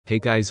Hey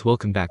guys,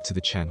 welcome back to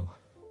the channel.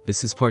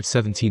 This is part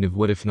 17 of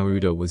What If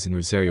Naruto was in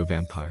Rosario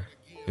Vampire.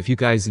 If you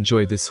guys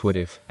enjoy this what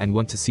if, and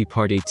want to see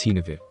part 18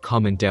 of it,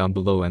 comment down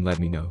below and let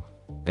me know.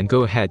 And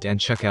go ahead and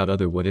check out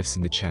other what ifs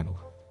in the channel.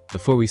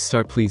 Before we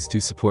start, please do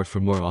support for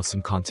more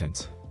awesome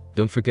content.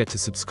 Don't forget to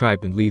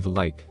subscribe and leave a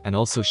like, and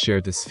also share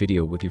this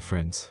video with your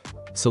friends.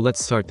 So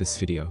let's start this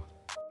video.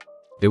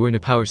 They were in a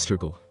power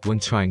struggle, one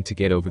trying to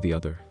get over the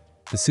other.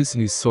 The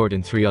Susanu's sword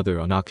and 3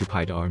 other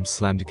unoccupied arms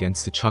slammed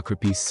against the chakra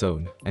beast's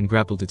zone, and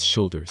grappled its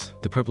shoulders.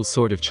 The purple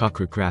sword of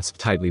chakra grasped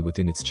tightly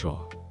within its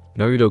jaw.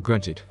 Naruto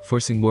grunted,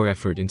 forcing more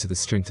effort into the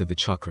strength of the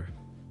chakra.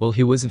 While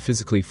he wasn't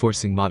physically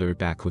forcing Madara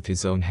back with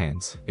his own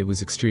hands, it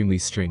was extremely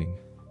straining.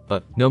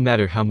 But, no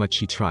matter how much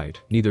he tried,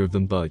 neither of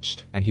them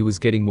budged, and he was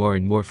getting more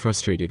and more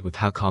frustrated with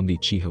how calm the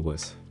Uchiha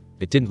was.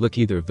 It didn't look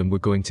either of them were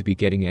going to be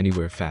getting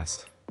anywhere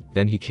fast.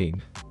 Then he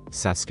came.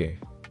 Sasuke.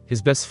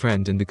 His best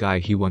friend and the guy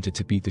he wanted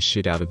to beat the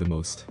shit out of the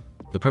most.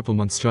 The purple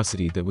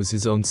monstrosity that was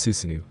his own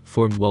Susanoo,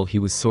 formed while he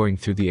was soaring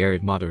through the air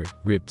at Madara,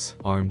 ribs,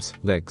 arms,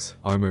 legs,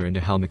 armor and a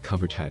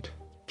helmet-covered head.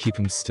 Keep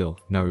him still,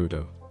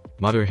 Naruto.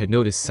 Madara had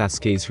noticed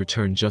Sasuke's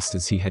return just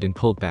as he had been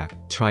pulled back,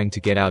 trying to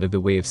get out of the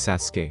way of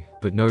Sasuke,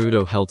 but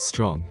Naruto held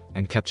strong,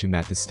 and kept him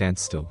at the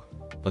standstill.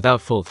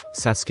 Without fault,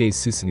 Sasuke's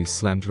Susanoo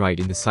slammed right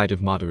in the side of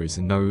Madara's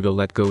and Naruto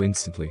let go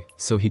instantly,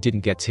 so he didn't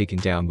get taken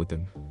down with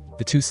them.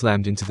 The two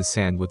slammed into the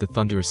sand with a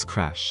thunderous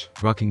crash,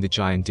 rocking the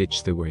giant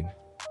ditch they were in.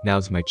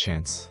 Now's my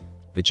chance.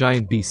 The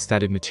giant beast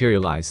that had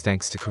materialized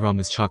thanks to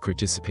Kurama's chakra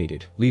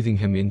dissipated, leaving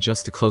him in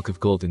just a cloak of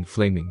golden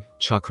flaming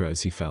chakra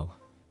as he fell.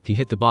 He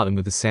hit the bottom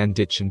of the sand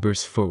ditch and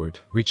burst forward,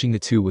 reaching the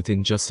two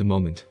within just a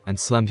moment, and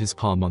slammed his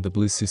palm on the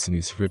blue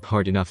Susanu's rib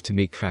hard enough to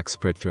make cracks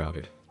spread throughout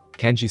it.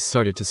 Kanji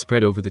started to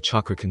spread over the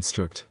chakra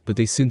construct, but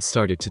they soon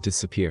started to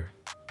disappear.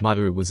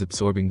 Madara was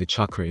absorbing the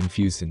chakra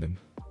infused in them.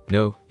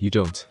 No, you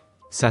don't.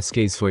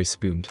 Sasuke's voice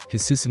boomed,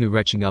 his Susanoo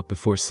retching up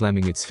before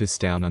slamming its fist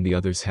down on the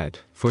other's head,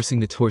 forcing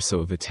the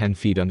torso of it 10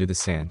 feet under the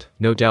sand,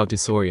 no doubt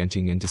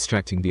disorienting and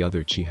distracting the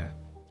other Uchiha.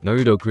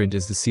 Naruto grinned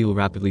as the seal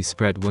rapidly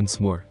spread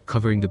once more,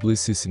 covering the blue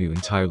Susanoo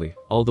entirely,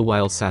 all the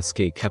while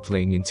Sasuke kept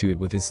laying into it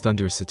with his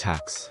thunderous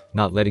attacks,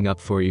 not letting up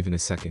for even a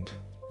second.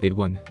 They'd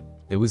won.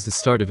 It was the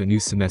start of a new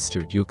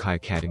semester at Yokai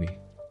Academy.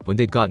 When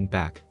they'd gotten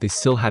back, they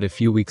still had a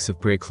few weeks of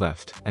break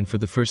left, and for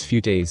the first few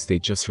days they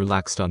just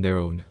relaxed on their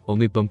own,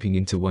 only bumping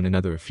into one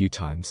another a few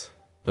times.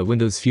 But when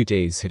those few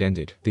days had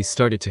ended, they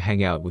started to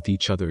hang out with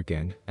each other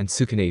again, and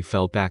Sukune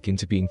fell back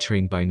into being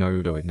trained by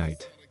Naruto at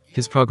night.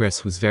 His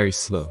progress was very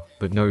slow,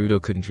 but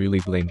Naruto couldn't really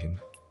blame him.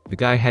 The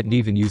guy hadn't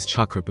even used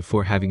chakra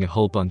before having a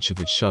whole bunch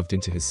of it shoved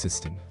into his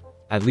system.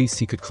 At least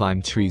he could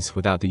climb trees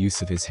without the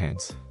use of his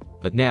hands.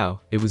 But now,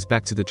 it was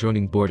back to the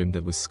droning boredom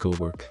that was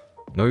schoolwork.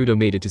 Naruto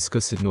made a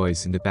disgusted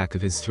noise in the back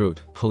of his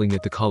throat, pulling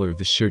at the collar of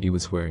the shirt he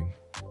was wearing.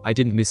 I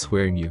didn't miss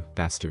wearing you,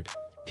 bastard.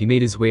 He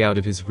made his way out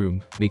of his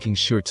room, making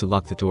sure to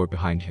lock the door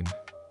behind him.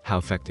 How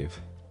effective.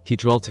 He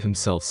drawled to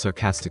himself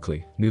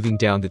sarcastically, moving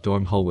down the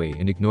dorm hallway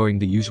and ignoring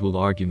the usual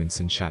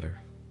arguments and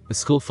chatter. A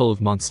school full of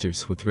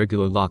monsters with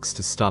regular locks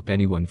to stop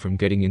anyone from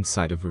getting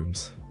inside of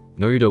rooms.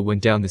 Naruto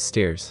went down the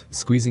stairs,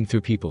 squeezing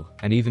through people,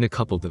 and even a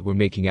couple that were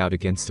making out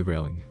against the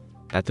railing.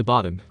 At the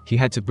bottom, he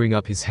had to bring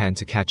up his hand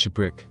to catch a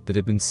brick that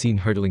had been seen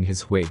hurtling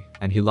his way,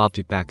 and he lobbed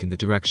it back in the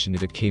direction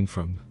it had came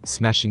from,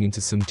 smashing into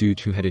some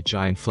dude who had a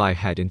giant fly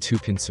head and 2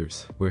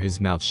 pincers, where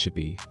his mouth should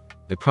be.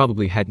 They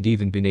probably hadn't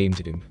even been aimed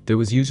at him. There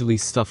was usually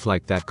stuff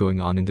like that going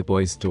on in the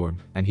boys'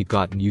 dorm, and he'd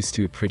gotten used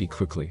to it pretty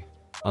quickly.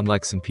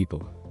 Unlike some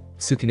people.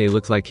 Sukune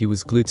looked like he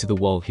was glued to the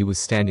wall. He was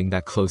standing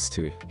that close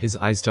to it, his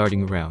eyes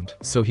darting around,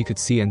 so he could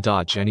see and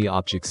dodge any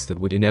objects that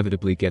would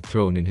inevitably get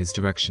thrown in his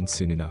direction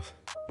soon enough.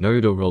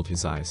 Naruto rolled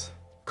his eyes.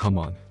 Come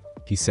on,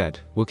 he said,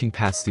 walking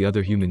past the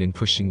other human and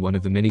pushing one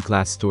of the many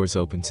glass doors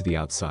open to the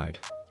outside.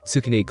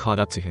 Sukune caught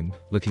up to him,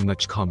 looking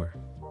much calmer.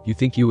 You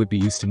think you would be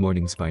used to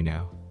mornings by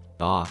now?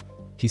 Ah.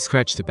 He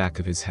scratched the back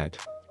of his head.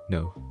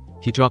 No.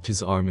 He dropped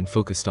his arm and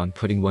focused on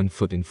putting one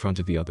foot in front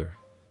of the other.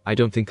 I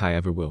don't think I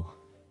ever will.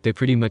 They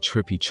pretty much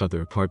rip each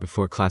other apart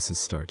before classes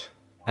start.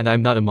 And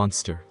I'm not a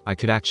monster. I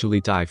could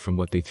actually die from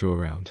what they throw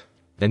around.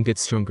 Then get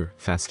stronger,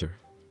 faster.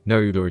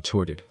 Naruto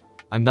retorted.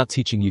 I'm not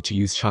teaching you to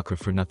use chakra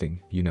for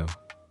nothing, you know.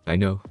 I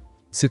know.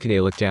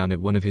 Sukune looked down at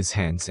one of his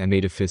hands and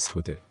made a fist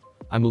with it.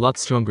 I'm a lot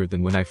stronger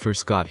than when I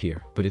first got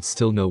here, but it's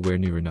still nowhere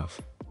near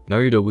enough.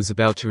 Naruto was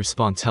about to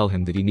respond, tell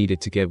him that he needed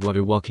to get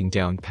water walking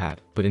down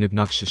Pat, but an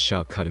obnoxious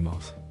shout cut him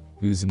off.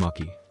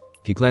 Uzumaki.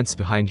 He glanced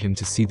behind him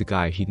to see the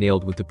guy he'd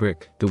nailed with the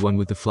brick, the one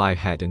with the fly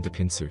head and the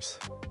pincers.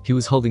 He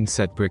was holding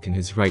said brick in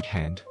his right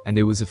hand, and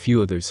there was a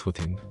few others with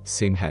him,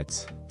 same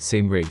heads,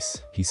 same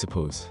race, he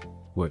suppose.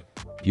 What?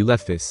 You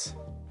left this?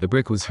 The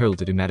brick was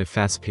hurled at him at a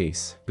fast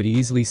pace, but he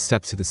easily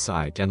stepped to the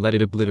side and let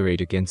it obliterate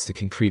against the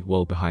concrete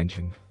wall behind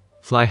him.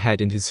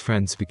 Flyhead and his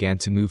friends began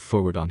to move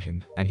forward on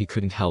him, and he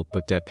couldn't help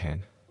but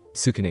deadpan.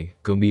 Sukune,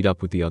 go meet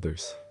up with the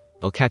others.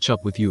 I'll catch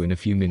up with you in a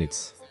few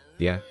minutes.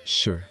 Yeah,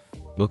 sure.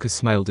 Mocha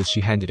smiled as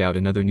she handed out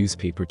another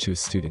newspaper to a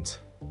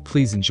student.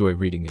 Please enjoy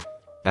reading it.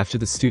 After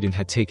the student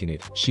had taken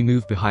it, she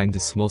moved behind the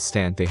small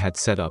stand they had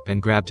set up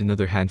and grabbed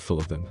another handful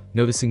of them,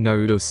 noticing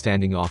Naruto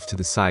standing off to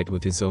the side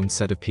with his own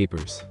set of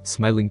papers,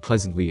 smiling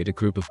pleasantly at a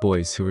group of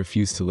boys who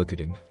refused to look at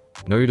him.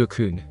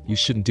 "Naruto-kun, you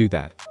shouldn't do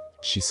that,"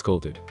 she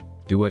scolded.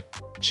 "Do what?"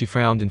 She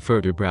frowned and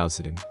furrowed her brows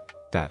at him.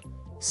 "That.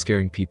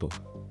 Scaring people.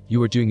 You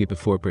were doing it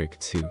before break,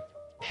 too."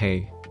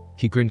 "Hey."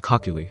 He grinned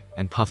cockily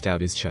and puffed out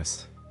his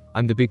chest.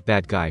 "I'm the big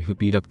bad guy who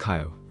beat up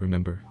Kaio,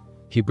 remember?"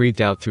 He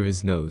breathed out through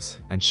his nose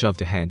and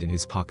shoved a hand in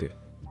his pocket.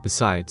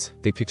 "Besides,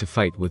 they picked a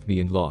fight with me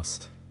and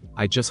lost.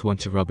 I just want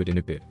to rub it in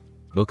a bit."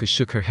 Mocha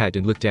shook her head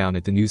and looked down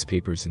at the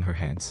newspapers in her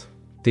hands.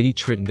 They'd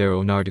each written their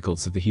own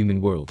articles of the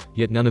human world,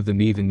 yet none of them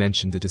even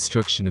mentioned the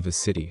destruction of a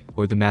city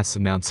or the mass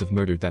amounts of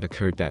murder that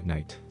occurred that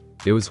night.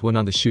 There was one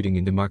on the shooting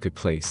in the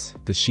marketplace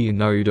that she and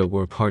Naruto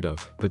were a part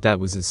of, but that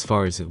was as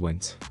far as it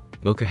went.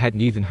 Mocha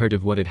hadn't even heard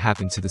of what had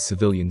happened to the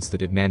civilians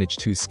that had managed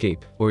to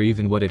escape, or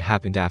even what had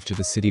happened after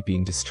the city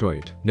being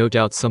destroyed. No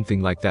doubt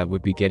something like that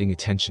would be getting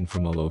attention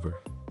from all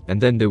over. And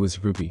then there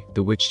was Ruby,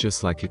 the witch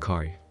just like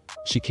Yukari.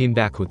 She came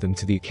back with them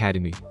to the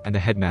academy, and the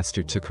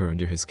headmaster took her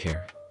under his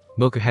care.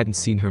 Mocha hadn't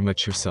seen her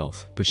much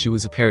herself, but she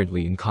was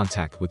apparently in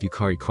contact with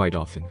Yukari quite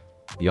often.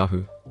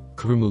 Yahoo!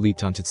 Kurumu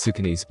leaped onto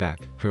Tsukune's back,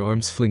 her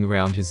arms fling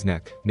around his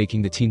neck,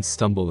 making the teen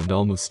stumble and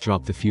almost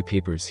drop the few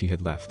papers he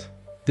had left.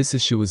 This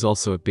issue was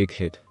also a big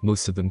hit,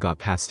 most of them got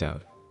passed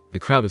out. The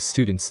crowd of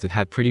students that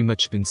had pretty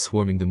much been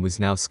swarming them was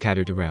now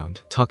scattered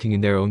around, talking in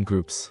their own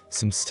groups,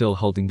 some still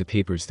holding the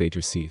papers they'd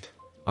received.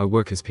 "Our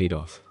work has paid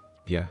off."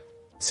 "Yeah."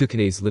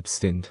 Tsukune's lips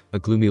thinned, a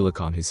gloomy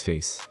look on his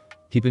face.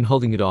 He'd been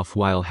holding it off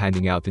while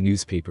handing out the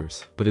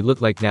newspapers, but it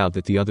looked like now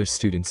that the other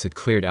students had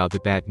cleared out the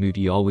bad mood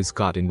he always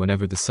got in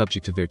whenever the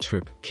subject of their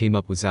trip came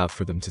up was out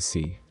for them to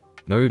see.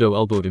 Naruto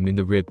elbowed him in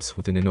the ribs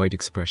with an annoyed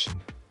expression.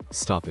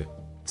 "Stop it."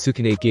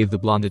 Tsukune gave the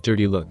blonde a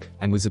dirty look,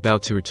 and was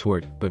about to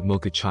retort, but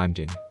Mocha chimed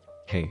in.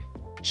 "Hey."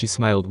 She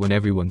smiled when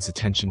everyone's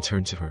attention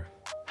turned to her.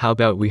 "How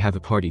about we have a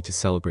party to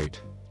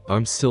celebrate?"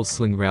 Arms still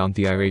sling around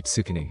the irate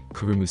Tsukune,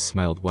 Kurumu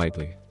smiled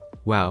widely.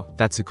 "Wow,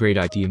 that's a great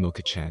idea,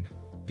 Mocha-chan."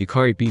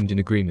 Yukari beamed in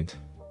agreement.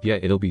 "Yeah,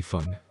 it'll be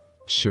fun."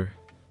 "Sure."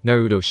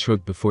 Naruto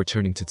shrugged before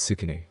turning to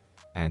Tsukune.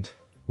 "And?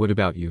 What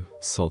about you,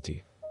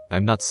 salty?"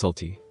 "I'm not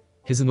salty."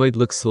 His annoyed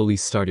look slowly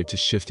started to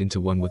shift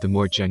into one with a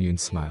more genuine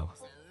smile.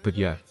 "But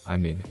yeah,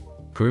 I'm in."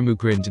 Kurumu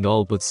grinned and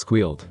all but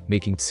squealed,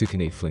 making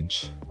Tsukune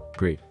flinch.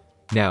 "Great.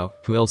 Now,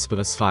 who else but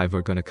us five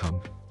are gonna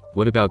come?"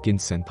 "What about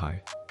Gin-senpai?"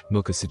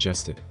 Mocha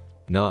suggested.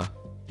 "Nah."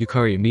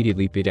 Yukari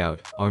immediately bit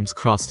out, arms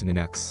crossed in an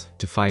X,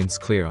 defiance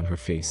clear on her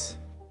face.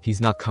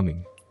 "He's not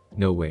coming."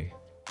 "No way."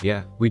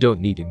 "Yeah, we don't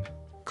need him,"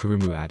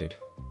 Kurumu added.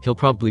 "He'll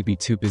probably be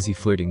too busy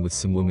flirting with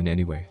some woman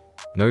anyway."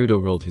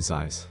 Naruto rolled his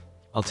eyes.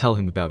 "I'll tell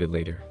him about it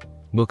later."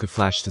 Mocha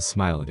flashed a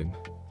smile at him.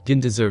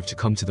 Didn't deserve to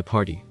come to the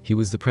party, he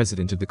was the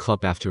president of the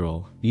club after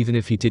all, even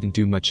if he didn't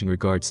do much in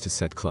regards to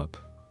said club.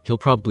 He'll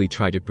probably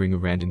try to bring a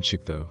random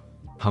chick though.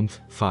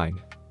 Humph,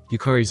 fine.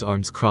 Yukari's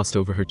arms crossed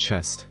over her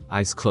chest,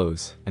 eyes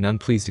closed, an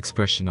unpleased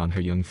expression on her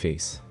young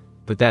face.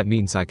 "But that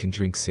means I can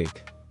drink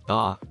sake."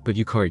 "Ah, but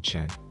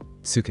Yukari-chan,"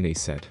 Tsukune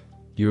said.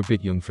 "You're a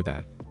bit young for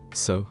that."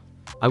 "So?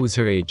 I was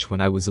her age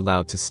when I was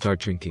allowed to start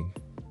drinking."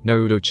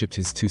 Naruto chipped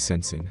his 2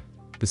 cents in.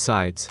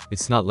 "Besides,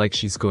 it's not like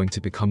she's going to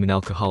become an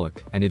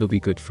alcoholic, and it'll be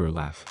good for a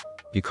laugh."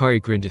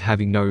 Yukari grinned at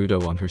having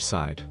Naruto on her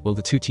side, while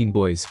the 2 teen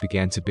boys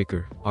began to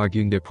bicker,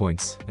 arguing their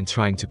points, and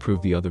trying to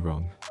prove the other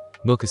wrong.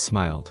 Mocha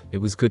smiled. It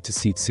was good to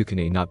see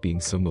Tsukune not being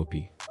so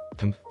mopey.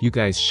 You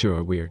guys sure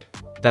are weird."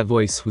 That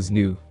voice was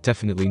new,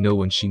 definitely no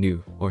one she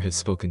knew, or has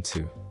spoken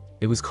to.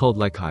 It was cold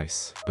like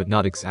ice, but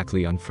not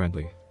exactly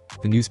unfriendly.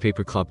 The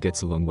newspaper club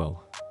gets along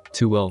well.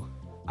 Too well?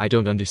 I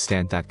don't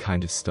understand that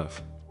kind of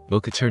stuff.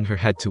 Mocha turned her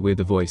head to where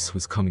the voice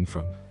was coming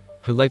from.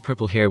 Her light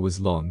purple hair was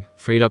long,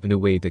 frayed up in a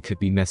way that could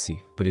be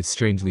messy, but it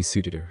strangely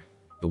suited her.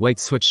 The white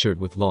sweatshirt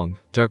with long,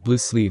 dark blue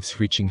sleeves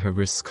reaching her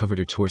wrists covered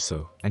her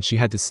torso, and she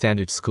had the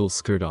standard school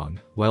skirt on,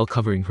 while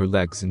covering her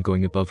legs and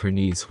going above her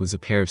knees was a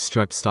pair of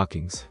striped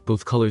stockings,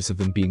 both colors of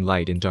them being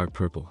light and dark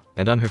purple,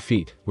 and on her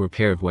feet were a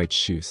pair of white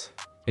shoes.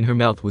 In her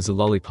mouth was a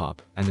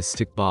lollipop, and the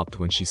stick bobbed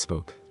when she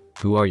spoke.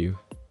 "Who are you?"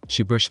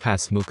 She brushed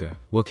past Mocha,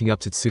 walking up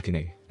to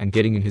Tsukune, and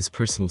getting in his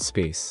personal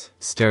space,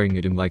 staring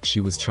at him like she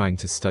was trying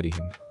to study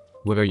him.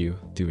 "What are you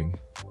doing?"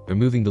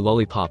 Removing the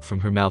lollipop from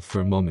her mouth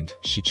for a moment,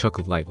 she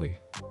chuckled lightly.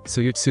 "So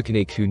you're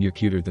Tsukune-kun, you're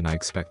cuter than I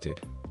expected."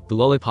 The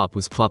lollipop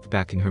was plopped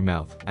back in her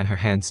mouth, and her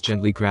hands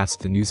gently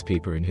grasped the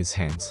newspaper in his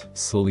hands,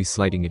 slowly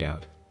sliding it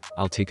out.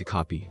 "I'll take a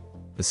copy."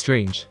 A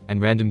strange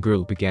and random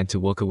girl began to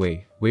walk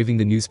away, waving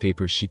the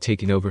newspaper she'd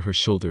taken over her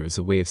shoulder as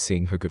a way of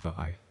saying her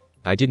goodbye.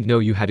 "I didn't know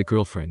you had a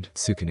girlfriend,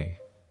 Tsukune."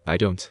 "I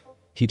don't,"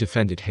 he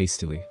defended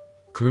hastily.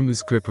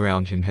 Kurumu's grip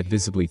around him had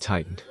visibly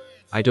tightened.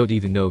 "I don't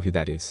even know who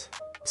that is."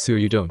 "So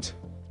you don't?"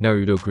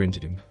 Naruto grinned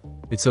at him.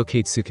 "It's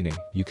okay, Tsukune,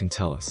 you can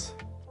tell us.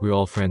 We're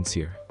all friends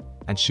here."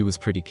 And she was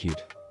pretty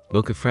cute.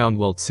 Mocha frowned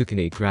while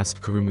Tsukune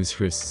grasped Kurumu's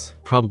wrists,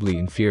 probably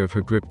in fear of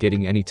her grip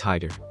getting any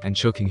tighter, and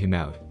choking him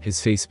out, his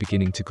face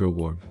beginning to grow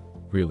warm.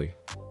 "Really?"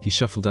 He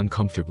shuffled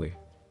uncomfortably.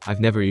 "I've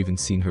never even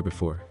seen her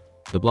before."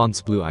 The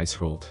blonde's blue eyes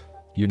rolled.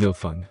 You're no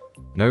fun.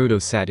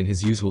 Naruto sat in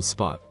his usual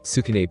spot,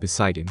 Sukune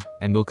beside him,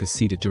 and Mocha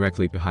seated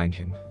directly behind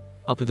him.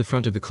 Up at the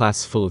front of the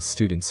class full of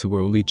students who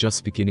were only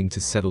just beginning to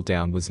settle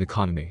down was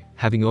Nakaname,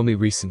 having only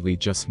recently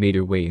just made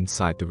her way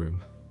inside the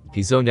room.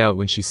 He zoned out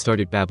when she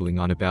started babbling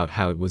on about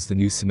how it was the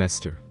new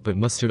semester, but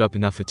mustered up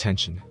enough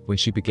attention when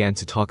she began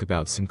to talk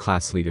about some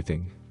class leader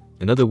thing.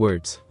 In other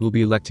words, we'll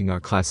be electing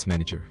our class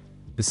manager.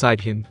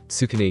 Beside him,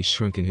 Sukune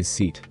shrunk in his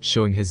seat,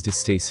 showing his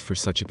distaste for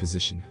such a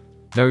position.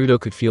 Naruto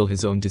could feel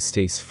his own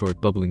distaste for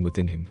it bubbling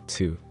within him,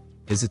 too.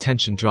 His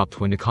attention dropped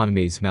when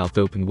Nakaname's mouth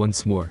opened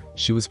once more.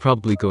 She was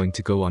probably going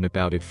to go on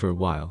about it for a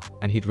while,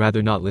 and he'd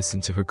rather not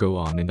listen to her go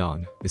on and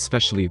on,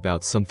 especially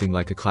about something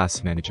like a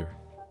class manager.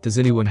 Does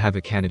anyone have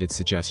a candidate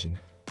suggestion?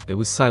 It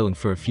was silent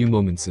for a few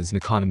moments as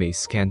Nakaname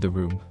scanned the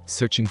room,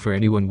 searching for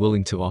anyone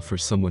willing to offer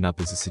someone up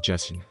as a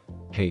suggestion.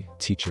 Hey,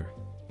 teacher.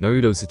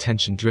 Naruto's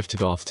attention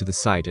drifted off to the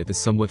side at the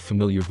somewhat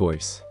familiar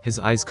voice, his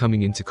eyes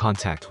coming into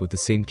contact with the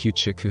same cute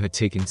chick who had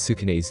taken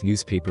Sukune's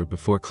newspaper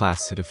before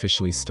class had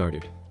officially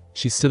started.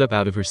 She stood up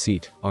out of her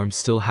seat, arms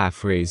still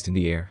half raised in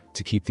the air,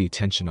 to keep the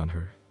attention on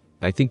her.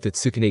 I think that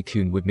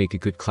Sukune-kun would make a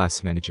good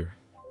class manager.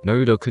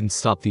 Naruto couldn't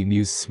stop the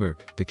amused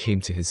smirk that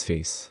came to his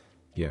face.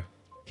 Yeah.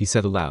 He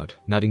said aloud,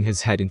 nodding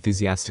his head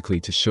enthusiastically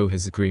to show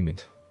his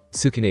agreement.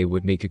 Sukune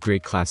would make a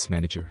great class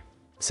manager.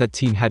 Said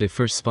teen had at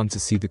first spun to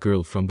see the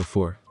girl from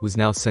before, was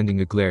now sending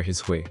a glare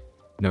his way.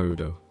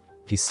 Naruto.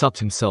 He stopped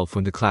himself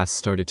when the class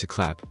started to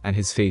clap, and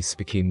his face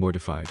became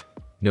mortified.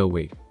 No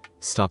wait.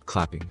 Stop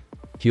clapping.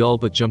 He all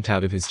but jumped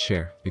out of his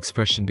chair,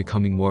 expression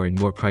becoming more and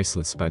more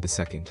priceless by the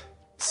second.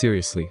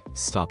 Seriously,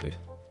 stop it.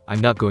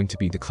 I'm not going to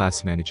be the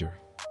class manager.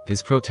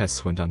 His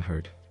protests went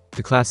unheard.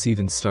 The class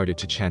even started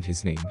to chant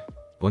his name.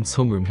 Once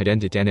homeroom had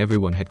ended and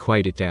everyone had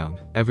quieted down,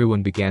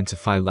 everyone began to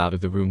file out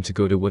of the room to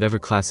go to whatever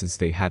classes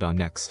they had on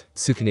next,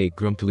 Sukune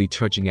grumpily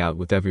trudging out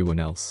with everyone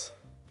else.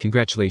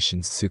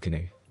 Congratulations,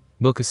 Sukune.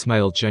 Mocha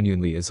smiled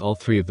genuinely as all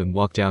three of them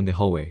walked down the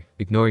hallway,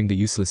 ignoring the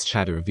useless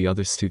chatter of the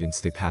other students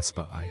they passed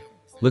by.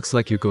 Looks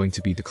like you're going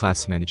to be the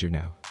class manager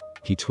now.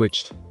 He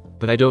twitched.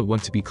 But I don't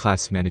want to be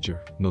class manager,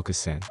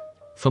 Mocha-san.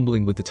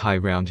 Fumbling with the tie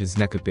round his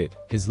neck a bit,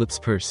 his lips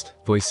pursed,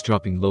 voice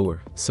dropping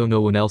lower, so no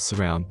one else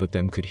around but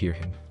them could hear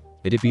him.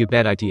 It'd be a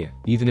bad idea,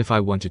 even if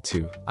I wanted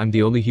to. I'm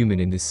the only human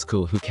in this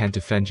school who can't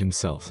defend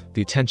himself.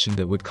 The attention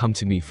that would come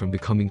to me from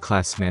becoming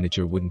class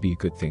manager wouldn't be a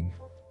good thing.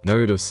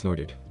 Naruto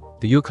snorted.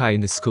 The yokai in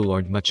this school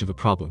aren't much of a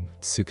problem,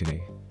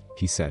 Sukune.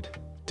 He said.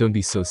 Don't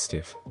be so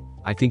stiff.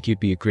 I think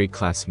you'd be a great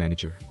class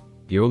manager.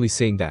 You're only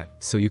saying that,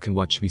 so you can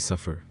watch me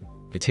suffer.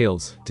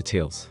 Details.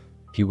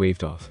 He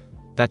waved off.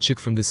 That chick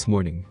from this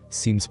morning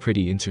seems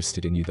pretty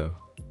interested in you though.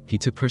 He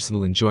took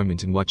personal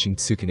enjoyment in watching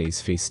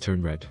Tsukune's face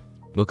turn red.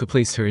 Mocha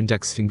placed her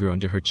index finger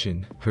under her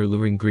chin, her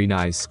luring green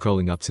eyes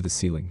scrolling up to the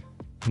ceiling.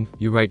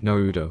 You're right,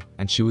 Naruto,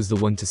 and she was the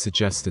one to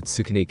suggest that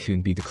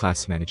Sukune-kun be the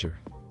class manager.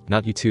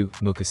 Not you too,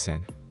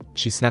 Mocha-san.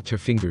 She snapped her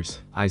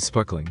fingers, eyes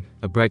sparkling,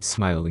 a bright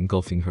smile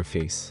engulfing her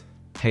face.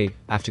 Hey,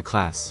 after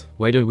class,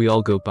 why don't we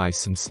all go buy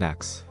some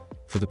snacks?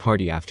 For the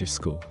party after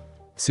school.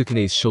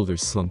 Sukune's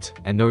shoulders slumped,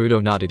 and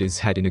Naruto nodded his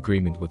head in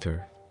agreement with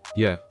her.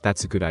 Yeah,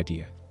 that's a good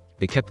idea.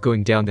 They kept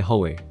going down the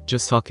hallway,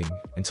 just talking,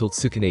 until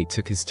Tsukune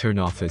took his turn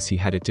off as he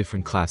had a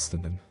different class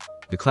than them.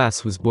 The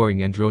class was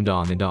boring and droned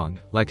on,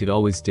 like it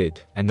always did,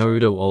 and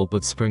Naruto all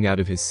but sprang out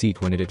of his seat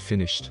when it had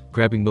finished,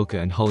 grabbing Mocha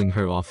and hauling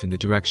her off in the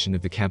direction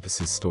of the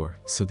campus's store,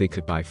 so they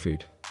could buy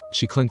food.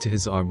 She clung to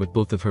his arm with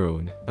both of her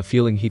own, a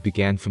feeling he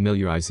began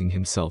familiarizing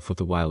himself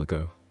with a while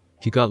ago.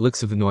 He got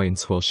looks of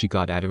annoyance while she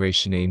got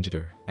adoration aimed at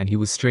her, and he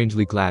was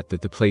strangely glad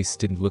that the place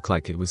didn't look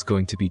like it was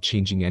going to be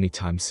changing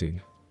anytime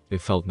soon.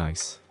 It felt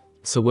nice.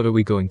 So what are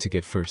we going to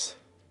get first?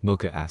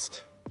 Mocha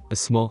asked. A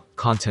small,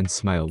 content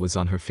smile was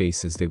on her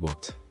face as they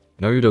walked.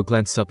 Naruto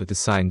glanced up at the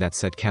sign that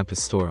said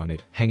campus store on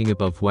it, hanging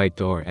above white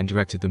door, and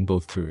directed them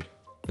both through it.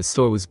 The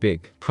store was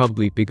big,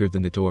 probably bigger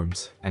than the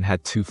dorms, and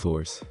had 2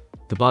 floors.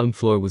 The bottom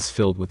floor was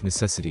filled with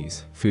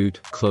necessities, food,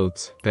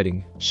 clothes,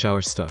 bedding,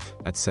 shower stuff,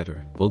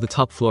 etc. While the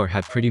top floor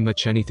had pretty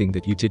much anything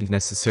that you didn't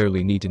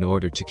necessarily need in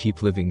order to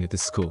keep living at the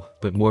school,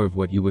 but more of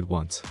what you would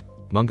want.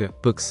 Manga,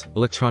 books,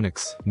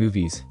 electronics,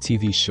 movies,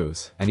 TV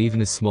shows, and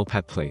even a small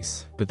pet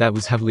place, but that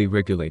was heavily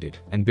regulated,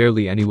 and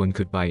barely anyone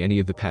could buy any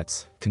of the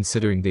pets,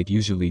 considering they'd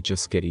usually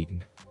just get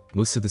eaten.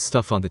 Most of the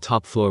stuff on the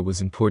top floor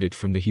was imported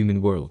from the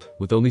human world,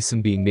 with only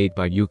some being made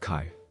by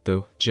yokai,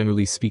 though,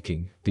 generally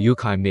speaking, the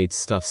yokai-made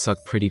stuff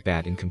sucked pretty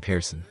bad in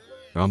comparison.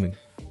 Ramen.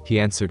 He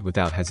answered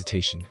without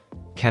hesitation.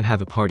 Can't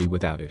have a party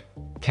without it.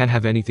 Can't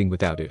have anything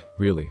without it,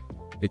 really.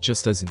 It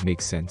just doesn't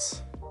make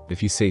sense.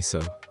 If you say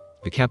so.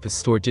 The campus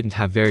store didn't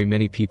have very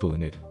many people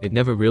in it. It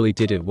never really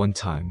did at one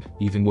time,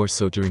 even more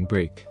so during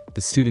break.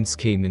 The students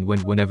came and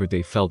went whenever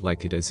they felt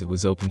like it as it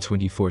was open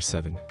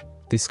 24/7.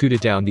 They scooted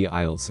down the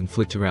aisles and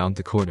flicked around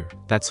the corner.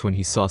 That's when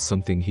he saw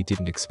something he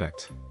didn't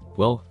expect.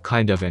 Well,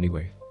 kind of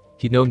anyway.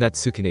 He'd known that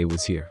Tsukune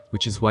was here,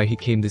 which is why he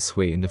came this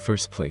way in the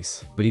first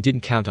place, but he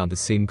didn't count on the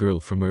same girl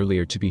from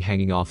earlier to be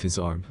hanging off his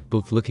arm,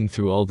 both looking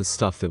through all the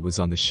stuff that was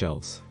on the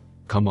shelves.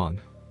 Come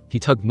on. He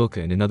tugged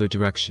Mocha in another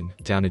direction,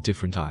 down a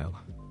different aisle.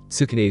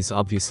 Tsukune is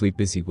obviously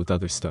busy with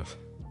other stuff.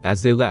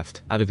 As they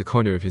left, out of the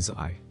corner of his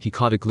eye, he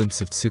caught a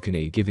glimpse of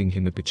Tsukune giving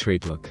him a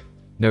betrayed look.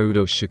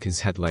 Naruto shook his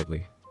head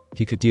lightly.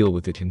 He could deal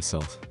with it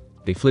himself.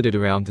 They flitted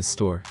around the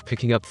store,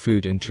 picking up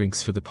food and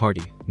drinks for the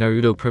party,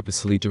 Naruto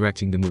purposefully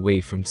directing them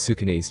away from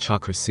Tsukune's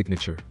chakra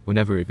signature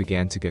whenever it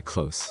began to get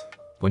close.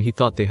 When he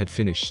thought they had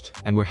finished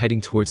and were heading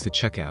towards the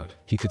checkout,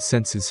 he could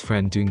sense his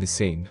friend doing the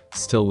same,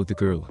 still with the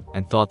girl,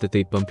 and thought that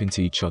they'd bump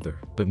into each other,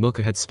 but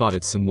Milka had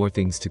spotted some more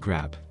things to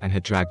grab and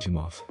had dragged him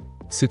off.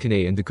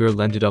 Tsukune and the girl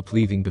ended up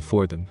leaving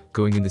before them,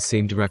 going in the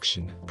same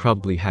direction,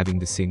 probably having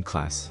the same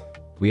class.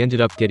 We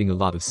ended up getting a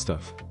lot of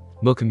stuff.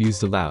 Milka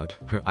mused aloud,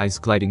 her eyes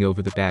gliding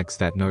over the bags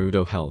that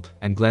Naruto held,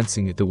 and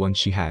glancing at the one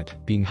she had,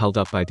 being held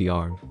up by the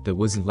arm, that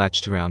wasn't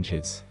latched around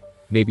his.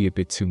 Maybe a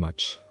bit too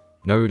much.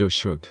 Naruto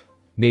shrugged.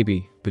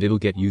 Maybe, but it'll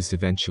get used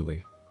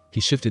eventually.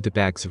 He shifted the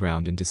bags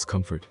around in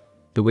discomfort.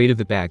 The weight of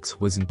the bags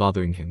wasn't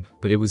bothering him,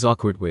 but it was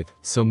awkward with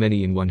so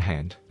many in one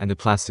hand, and the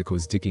plastic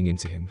was digging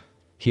into him.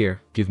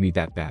 Here, give me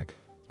that bag.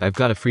 I've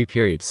got a free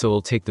period, so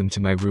I'll take them to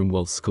my room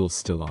while school's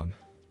still on.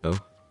 Oh?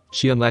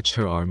 She unlatched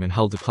her arm and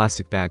held the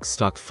plastic bag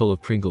stocked full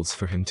of Pringles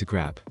for him to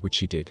grab, which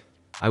he did.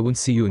 I won't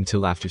see you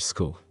until after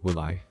school, will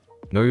I?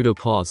 Naruto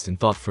paused and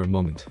thought for a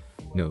moment.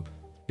 No.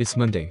 It's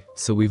Monday,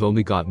 so we've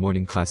only got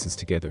morning classes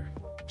together.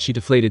 She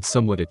deflated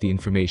somewhat at the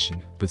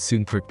information, but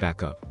soon perked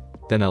back up.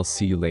 Then I'll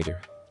see you later.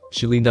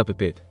 She leaned up a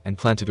bit and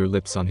planted her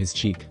lips on his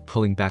cheek,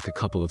 pulling back a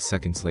couple of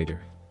seconds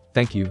later.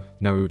 Thank you,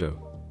 Naruto.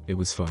 It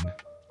was fun.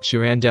 She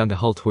ran down the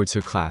hall towards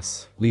her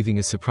class, leaving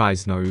a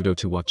surprised Naruto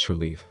to watch her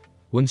leave.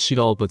 Once she'd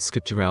all but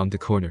skipped around the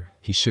corner,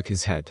 he shook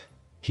his head.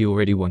 He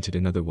already wanted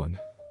another one.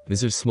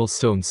 As her small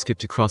stone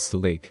skipped across the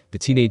lake, the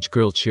teenage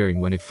girl cheering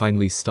when it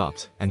finally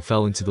stopped and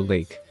fell into the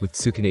lake, with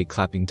Tsukune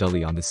clapping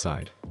dully on the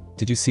side.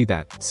 Did you see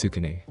that,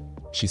 Tsukune?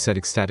 She said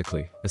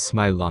ecstatically, a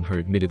smile on her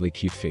admittedly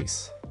cute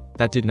face.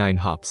 That did 9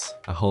 hops,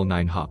 a whole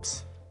 9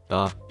 hops.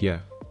 Yeah.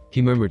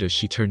 He murmured as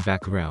she turned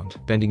back around,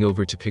 bending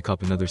over to pick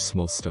up another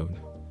small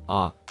stone.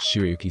 Ah,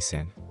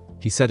 Shirayuki-san.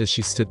 He said as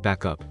she stood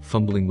back up,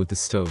 fumbling with the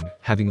stone,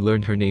 having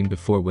learned her name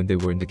before when they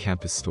were in the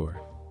campus store.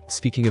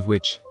 Speaking of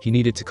which, he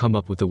needed to come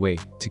up with a way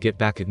to get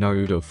back at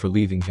Naruto for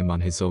leaving him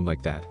on his own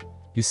like that.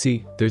 You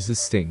see, there's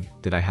this thing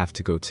that I have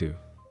to go to.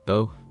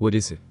 Oh, what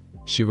is it?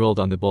 She rolled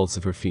on the balls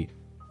of her feet.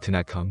 Can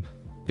I come?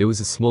 There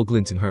was a small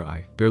glint in her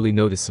eye, barely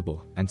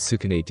noticeable, and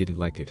Tsukune didn't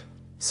like it.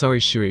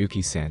 Sorry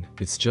Shirayuki-san,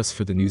 it's just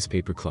for the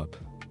newspaper club.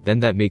 Then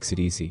that makes it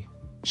easy.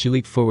 She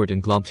leaped forward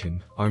and glomped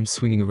him, arms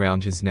swinging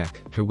around his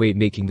neck, her weight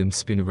making them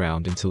spin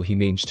around until he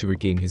managed to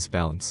regain his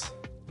balance.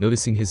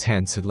 Noticing his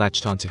hands had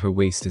latched onto her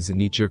waist as a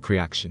knee-jerk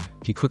reaction,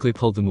 he quickly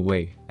pulled them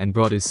away and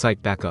brought his sight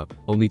back up,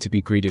 only to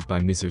be greeted by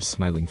Mizer's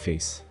smiling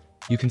face.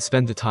 You can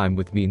spend the time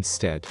with me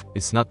instead,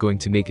 it's not going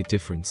to make a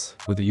difference,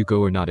 whether you go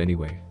or not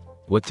anyway.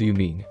 What do you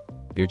mean?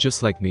 You're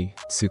just like me,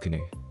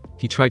 Tsukune.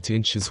 He tried to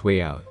inch his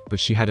way out, but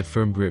she had a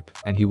firm grip,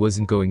 and he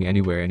wasn't going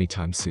anywhere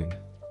anytime soon.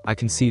 I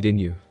can see it in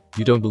you.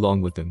 You don't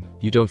belong with them,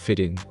 you don't fit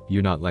in,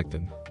 you're not like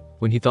them.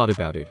 When he thought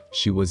about it,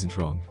 she wasn't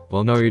wrong.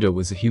 While Naruto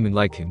was a human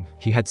like him,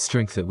 he had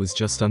strength that was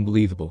just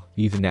unbelievable.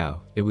 Even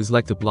now, it was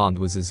like the blonde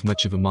was as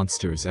much of a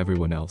monster as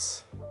everyone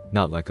else.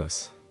 Not like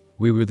us.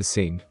 We were the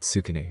same,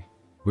 Tsukune.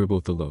 We're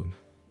both alone.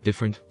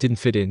 Different, didn't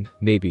fit in,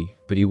 maybe,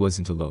 but he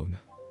wasn't alone.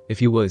 If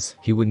he was,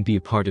 he wouldn't be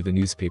a part of the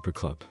newspaper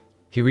club.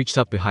 He reached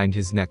up behind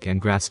his neck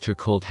and grasped her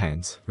cold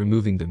hands,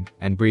 removing them,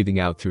 and breathing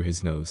out through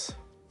his nose.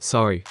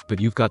 Sorry,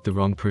 but you've got the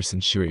wrong person,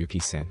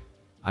 Shirayuki-san.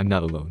 I'm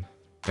not alone.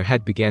 Her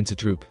head began to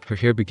droop, her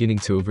hair beginning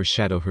to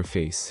overshadow her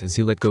face as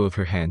he let go of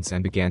her hands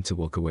and began to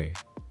walk away.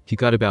 He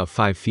got about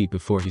 5 feet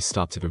before he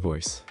stopped at her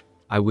voice.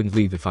 I wouldn't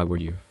leave if I were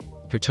you.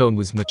 Her tone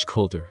was much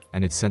colder,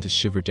 and it sent a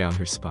shiver down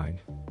her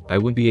spine. I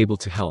wouldn't be able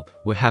to help.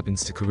 What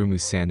happens to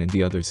Kurumu-san and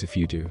the others if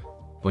you do?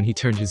 When he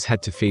turned his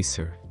head to face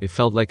her, it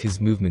felt like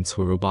his movements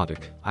were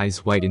robotic,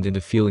 eyes widened and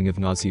a feeling of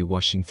nausea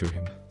washing through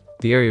him.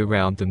 The area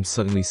around them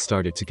suddenly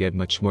started to get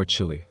much more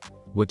chilly.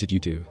 What did you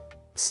do?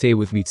 Stay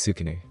with me,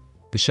 Tsukune.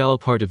 The shallow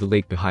part of the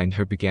lake behind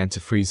her began to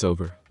freeze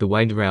over, the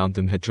wind around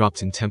them had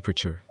dropped in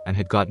temperature, and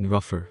had gotten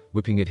rougher,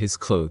 whipping at his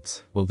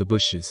clothes, while the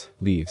bushes,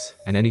 leaves,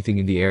 and anything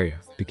in the area,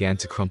 began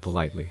to crumple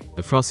lightly,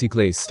 the frosty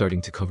glaze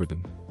starting to cover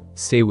them.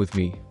 Stay with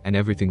me, and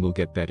everything will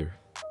get better.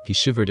 He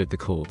shivered at the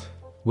cold.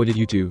 What did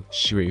you do,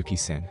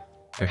 Shirayuki-san?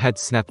 Her head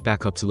snapped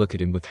back up to look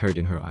at him with hurt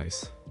in her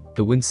eyes.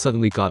 The wind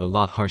suddenly got a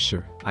lot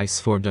harsher, ice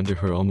formed under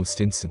her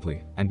almost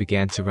instantly, and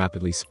began to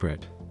rapidly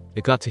spread.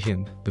 It got to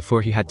him,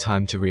 before he had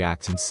time to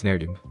react, and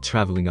snared him,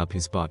 traveling up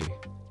his body.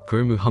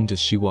 Kurumu hummed as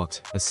she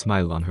walked, a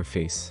smile on her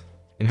face.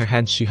 In her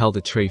hand she held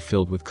a tray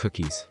filled with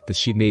cookies, that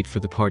she'd made for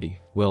the party.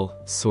 Well,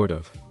 sort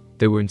of.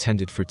 They were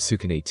intended for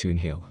Tsukune to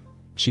inhale.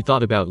 She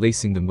thought about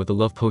lacing them with a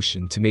love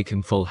potion to make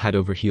him fall head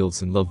over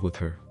heels in love with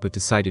her, but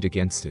decided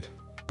against it.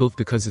 Both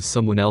because if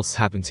someone else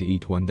happened to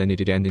eat one then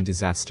it'd end in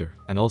disaster,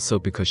 and also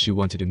because she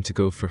wanted him to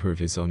go for her of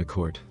his own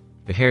accord.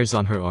 The hairs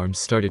on her arms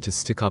started to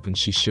stick up and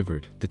she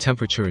shivered, the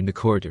temperature in the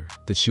corridor,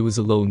 that she was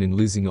alone in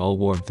losing all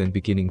warmth and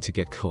beginning to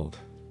get cold.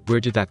 Where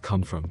did that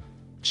come from?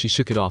 She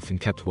shook it off and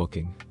kept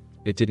walking.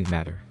 It didn't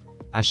matter.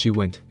 As she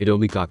went, it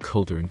only got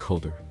colder and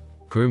colder.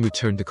 Kurumu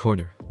turned the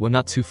corner, one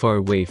not too far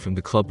away from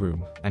the club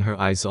room, and her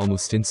eyes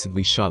almost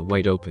instantly shot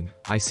wide open,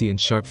 icy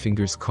and sharp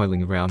fingers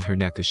coiling around her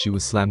neck as she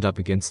was slammed up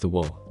against the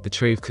wall, the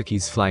tray of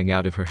cookies flying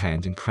out of her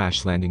hand and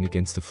crash landing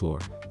against the floor.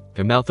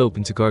 Her mouth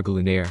opened to gargle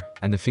in air,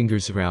 and the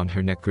fingers around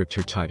her neck gripped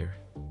her tighter.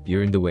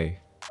 "You're in the way."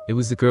 It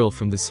was the girl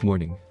from this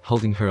morning,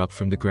 holding her up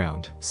from the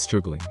ground,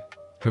 struggling.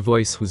 Her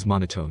voice was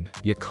monotone,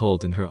 yet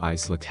cold, and her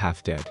eyes looked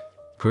half dead.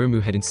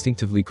 Kurumu had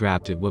instinctively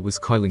grabbed at what was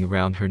coiling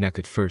around her neck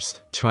at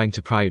first, trying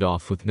to pry it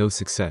off with no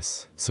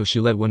success, so she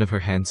let one of her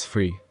hands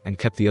free, and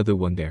kept the other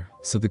one there,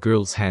 so the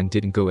girl's hand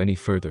didn't go any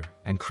further,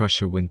 and crush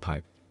her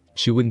windpipe.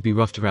 She wouldn't be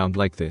roughed around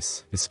like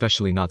this,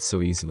 especially not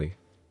so easily.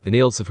 The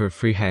nails of her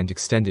free hand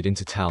extended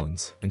into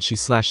talons, and she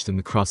slashed them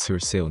across her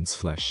assailant's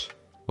flesh.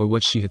 Or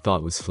what she had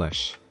thought was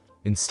flesh.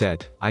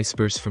 Instead, ice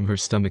burst from her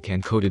stomach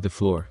and coated the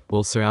floor,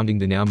 while surrounding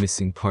the now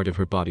missing part of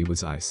her body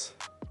was ice.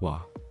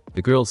 Wow.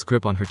 The girl's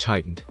grip on her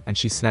tightened, and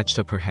she snatched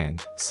up her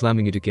hand,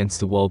 slamming it against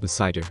the wall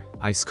beside her,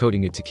 ice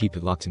coating it to keep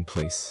it locked in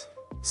place.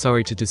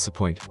 "Sorry to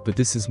disappoint, but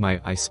this is my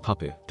ice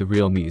puppet, the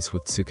real me is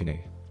with Tsukune.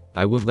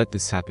 I won't let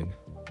this happen.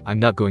 I'm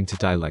not going to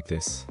die like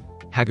this."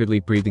 Haggardly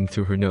breathing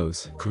through her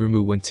nose,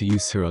 Kurumu went to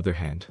use her other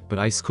hand, but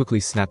ice quickly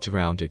snapped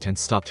around it and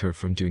stopped her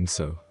from doing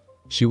so.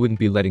 She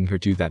wouldn't be letting her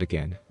do that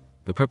again.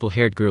 The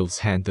purple-haired girl's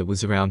hand that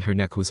was around her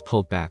neck was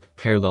pulled back,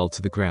 parallel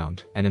to the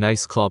ground, and an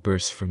ice claw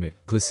burst from it,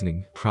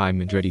 glistening, prime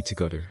and ready to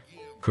gut her.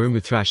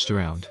 Kurumu thrashed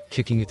around,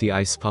 kicking at the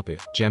ice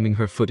puppet, jamming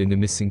her foot in the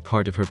missing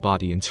part of her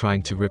body and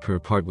trying to rip her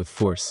apart with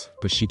force,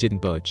 but she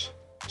didn't budge.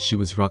 She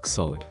was rock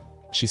solid.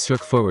 She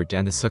struck forward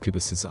and the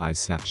succubus's eyes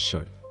snapped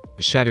shut.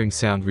 A shattering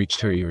sound reached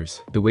her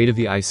ears. The weight of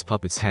the ice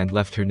puppet's hand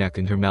left her neck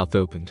and her mouth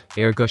opened,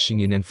 air gushing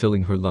in and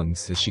filling her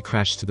lungs as she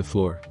crashed to the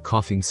floor,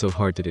 coughing so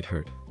hard that it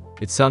hurt.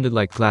 It sounded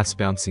like glass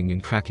bouncing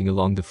and cracking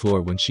along the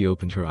floor when she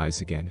opened her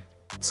eyes again.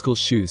 School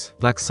shoes,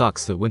 black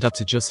socks that went up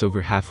to just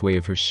over halfway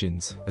of her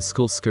shins, a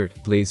school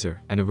skirt, blazer,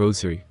 and a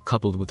rosary,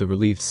 coupled with a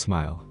relieved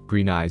smile,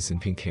 green eyes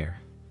and pink hair.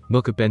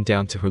 Mocha bent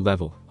down to her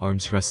level,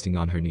 arms resting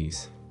on her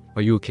knees.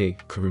 "Are you okay,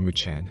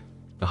 Kurumu-chan?"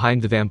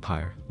 Behind the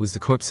vampire was the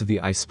corpse of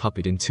the ice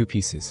puppet in two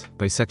pieces,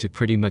 bisected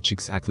pretty much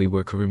exactly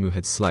where Kurumu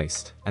had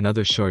sliced, and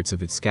other shards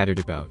of it scattered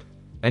about.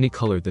 Any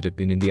color that had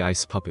been in the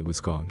ice puppet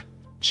was gone.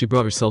 She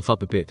brought herself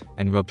up a bit,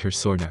 and rubbed her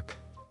sore neck.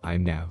 "I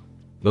am now."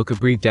 Mocha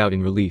breathed out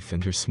in relief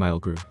and her smile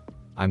grew.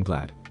 "I'm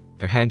glad."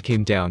 Her hand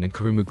came down and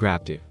Kurumu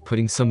grabbed it,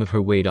 putting some of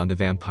her weight on the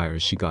vampire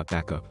as she got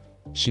back up.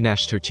 She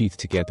gnashed her teeth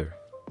together.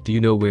 "Do you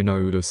know where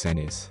Naruto-san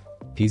is?"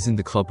 "He's in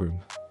the club room.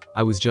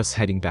 I was just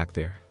heading back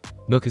there."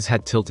 Mocha's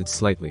head tilted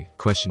slightly,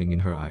 questioning in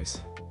her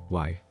eyes.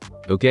 "Why?"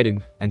 "Go get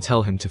him, and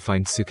tell him to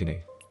find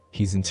Tsukune.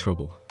 He's in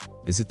trouble."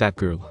 "Is it that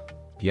girl?"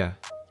 "Yeah.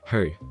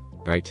 Hurry."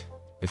 "Right.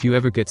 If you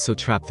ever get so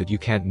trapped that you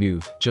can't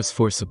move, just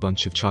force a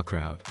bunch of chakra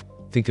out.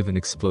 Think of an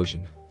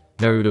explosion."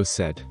 Naruto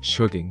said,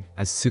 shrugging,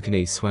 as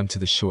Tsukune swam to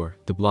the shore,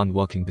 the blonde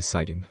walking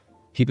beside him.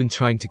 He'd been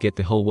trying to get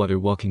the whole water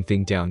walking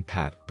thing down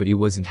pat, but he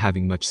wasn't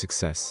having much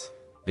success.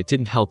 It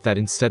didn't help that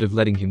instead of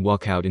letting him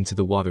walk out into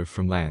the water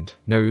from land,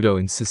 Naruto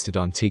insisted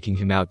on taking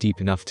him out deep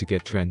enough to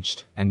get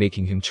drenched, and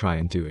making him try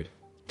and do it.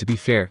 To be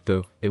fair,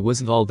 though, it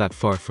wasn't all that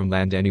far from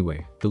land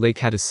anyway. The lake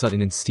had a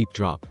sudden and steep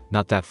drop,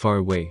 not that far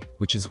away,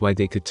 which is why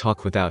they could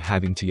talk without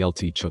having to yell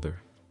to each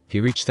other.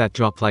 He reached that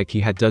drop like he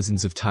had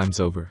dozens of times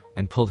over,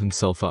 and pulled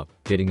himself up,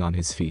 getting on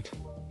his feet.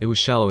 It was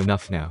shallow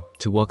enough now,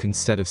 to walk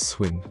instead of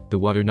swim, the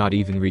water not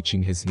even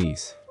reaching his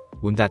knees.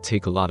 Wouldn't that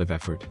take a lot of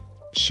effort?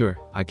 "Sure,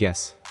 I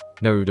guess,"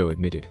 Naruto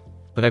admitted.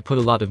 "But I put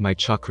a lot of my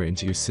chakra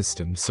into your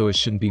system, so it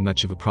shouldn't be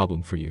much of a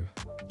problem for you.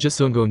 Just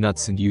don't go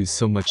nuts and use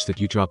so much that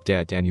you drop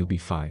dead and you'll be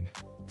fine."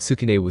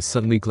 Tsukune was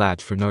suddenly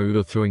glad for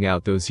Naruto throwing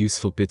out those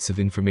useful bits of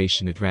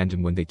information at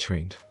random when they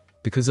trained.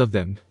 Because of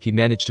them, he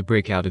managed to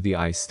break out of the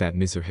ice that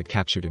Miser had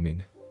captured him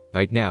in.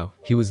 Right now,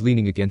 he was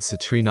leaning against a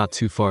tree not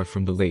too far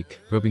from the lake,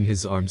 rubbing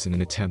his arms in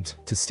an attempt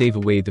to stave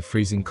away the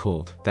freezing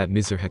cold that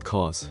Miser had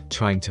caused,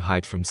 trying to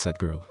hide from said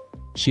girl.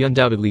 She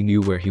undoubtedly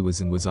knew where he was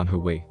and was on her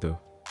way, though.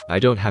 "I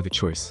don't have a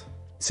choice."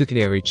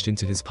 Tsukune reached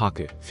into his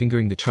pocket,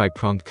 fingering the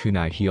tri-pronged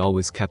kunai he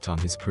always kept on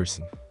his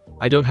person.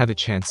 "I don't have a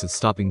chance of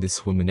stopping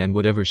this woman and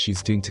whatever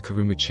she's doing to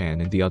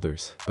Kurumu-chan and the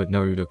others, but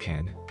Naruto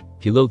can."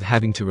 He loathed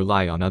having to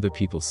rely on other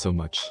people so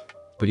much.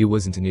 But he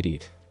wasn't an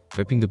idiot.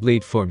 Ripping the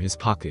blade from his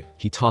pocket,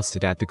 he tossed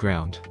it at the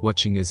ground,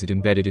 watching as it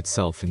embedded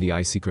itself in the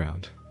icy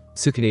ground.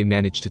 Tsukune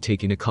managed to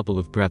take in a couple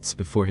of breaths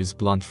before his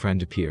blonde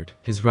friend appeared,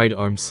 his right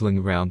arm slung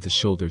around the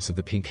shoulders of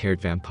the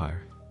pink-haired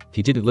vampire.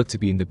 He didn't look to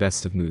be in the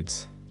best of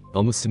moods.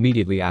 Almost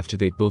immediately after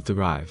they'd both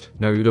arrived,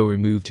 Naruto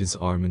removed his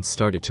arm and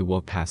started to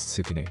walk past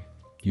Tsukune.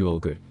 "You all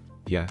good?"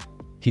 "Yeah."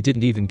 He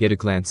didn't even get a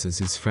glance as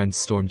his friend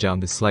stormed down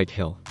the slight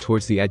hill,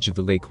 towards the edge of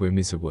the lake where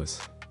Miser was.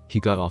 He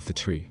got off the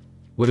tree.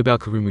 "What about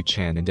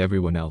Kurumu-chan and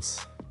everyone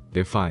else?"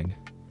 "They're fine."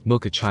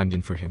 Mocha chimed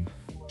in for him.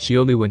 "She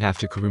only went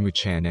after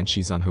Kurumu-chan and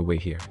she's on her way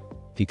here."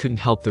 He couldn't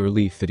help the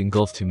relief that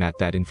engulfed him at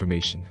that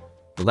information.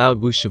 A loud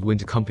whoosh of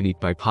wind accompanied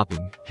by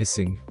popping,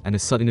 hissing, and a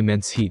sudden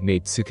immense heat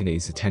made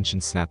Tsukune's attention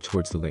snap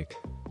towards the lake.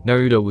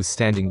 Naruto was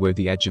standing where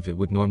the edge of it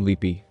would normally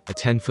be, a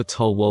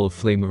 10-foot-tall wall of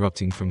flame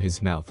erupting from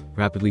his mouth,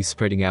 rapidly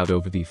spreading out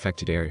over the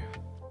affected area.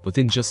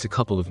 Within just a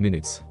couple of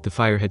minutes, the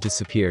fire had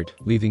disappeared,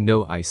 leaving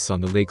no ice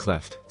on the lake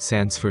left,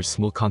 sans for a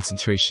small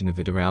concentration of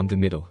it around the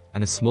middle,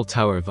 and a small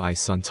tower of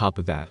ice on top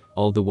of that,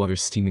 all the water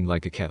steaming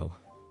like a kettle.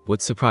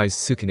 What surprised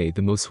Sukune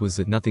the most was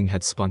that nothing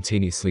had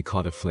spontaneously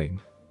caught a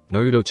flame.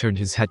 Naruto turned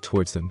his head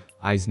towards them,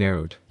 eyes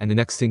narrowed, and the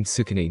next thing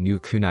Sukune knew,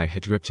 kunai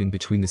had ripped in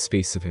between the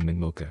space of him and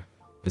Mocha.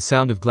 The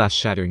sound of glass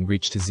shattering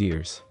reached his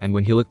ears, and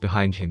when he looked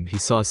behind him he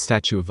saw a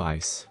statue of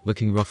ice,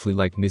 looking roughly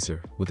like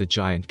Mizar, with a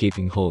giant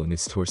gaping hole in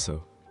its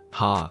torso.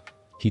 Ha!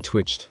 He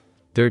twitched.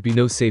 There'd be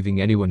no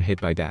saving anyone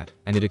hit by that,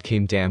 and it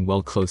came damn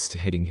well close to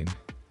hitting him.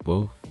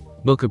 Whoa.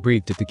 Mocha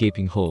breathed at the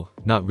gaping hole,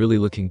 not really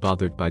looking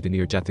bothered by the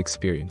near-death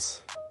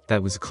experience.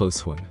 That was a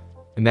close one.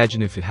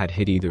 Imagine if it had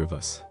hit either of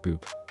us.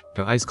 Boop.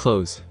 Her eyes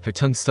closed, her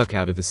tongue stuck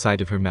out of the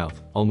side of her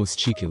mouth, almost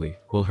cheekily,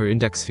 while her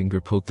index finger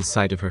poked the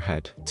side of her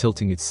head,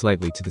 tilting it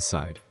slightly to the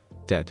side.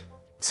 Dead.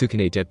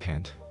 Sukune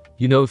deadpanned.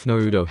 You know, if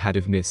Naruto had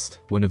have missed,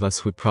 one of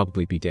us would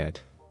probably be dead.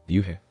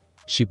 Yuhe.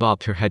 She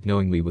bobbed her head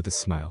knowingly with a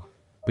smile.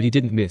 But he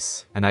didn't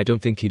miss, and I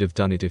don't think he'd have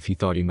done it if he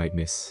thought he might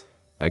miss.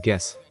 I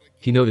guess.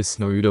 He noticed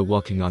Naruto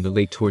walking on the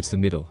lake towards the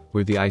middle,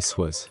 where the ice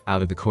was,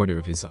 out of the corner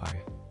of his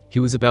eye. He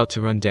was about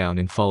to run down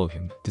and follow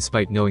him,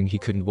 despite knowing he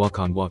couldn't walk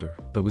on water,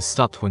 but was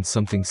stopped when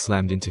something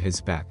slammed into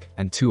his back,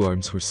 and two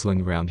arms were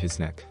slung around his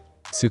neck.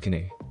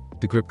 Sukune.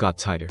 The grip got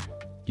tighter.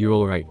 You're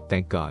alright,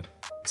 thank God.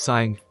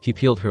 Sighing, he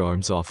peeled her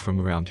arms off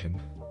from around him.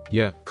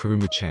 Yeah,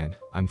 Kuruma-chan,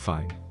 I'm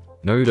fine.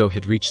 Naruto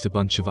had reached a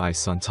bunch of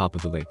ice on top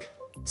of the lake.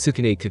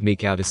 Sukune could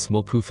make out a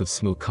small poof of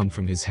smoke come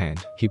from his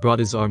hand. He brought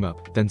his arm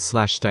up, then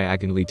slashed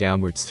diagonally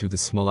downwards through the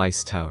small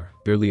ice tower,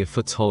 barely a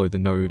foot taller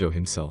than Naruto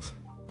himself,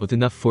 with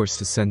enough force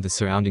to send the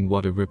surrounding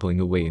water rippling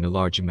away in a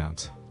large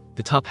amount.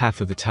 The top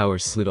half of the tower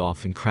slid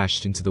off and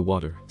crashed into the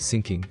water,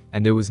 sinking,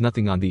 and there was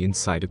nothing on the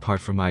inside apart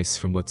from ice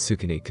from what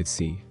Sukune could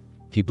see.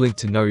 He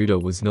blinked and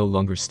Naruto was no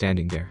longer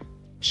standing there.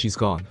 She's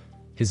gone.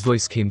 His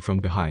voice came from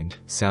behind,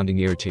 sounding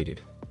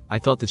irritated. I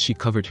thought that she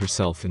covered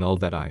herself in all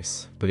that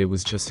ice, but it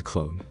was just a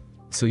clone.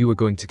 So you were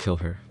going to kill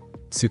her?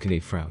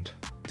 Sukune frowned.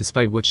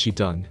 Despite what she'd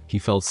done, he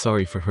felt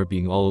sorry for her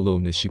being all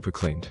alone as she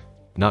proclaimed.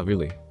 Not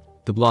really.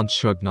 The blonde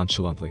shrugged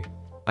nonchalantly.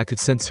 I could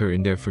sense her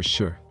in there for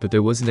sure, but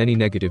there wasn't any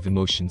negative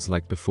emotions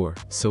like before,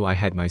 so I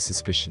had my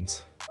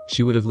suspicions.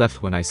 She would have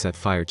left when I set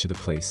fire to the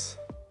place.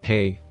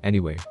 Hey,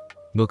 anyway.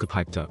 Milka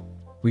piped up.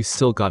 We've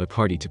still got a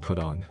party to put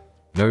on.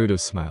 Naruto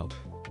smiled.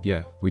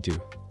 Yeah, we do.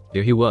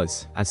 There he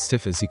was, as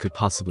stiff as he could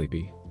possibly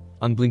be.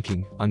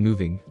 Unblinking,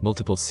 unmoving,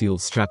 multiple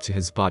seals strapped to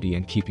his body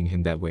and keeping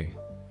him that way.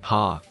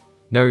 Ha!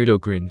 Naruto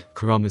grinned,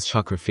 Kurama's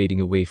chakra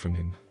fading away from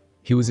him.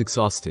 He was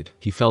exhausted,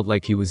 he felt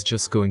like he was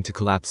just going to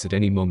collapse at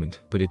any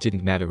moment, but it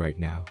didn't matter right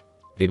now.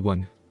 They'd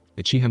won.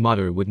 Uchiha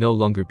Madara would no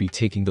longer be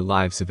taking the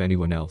lives of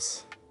anyone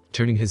else.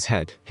 Turning his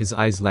head, his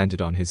eyes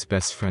landed on his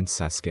best friend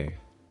Sasuke.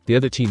 The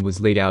other teen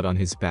was laid out on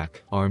his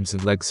back, arms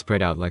and legs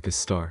spread out like a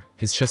star,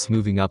 his chest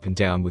moving up and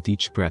down with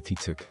each breath he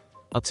took.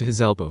 Up to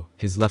his elbow,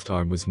 his left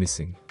arm was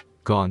missing.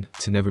 Gone,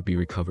 to never be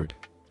recovered.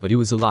 But he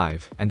was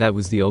alive, and that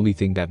was the only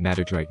thing that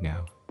mattered right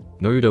now.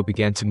 Naruto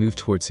began to move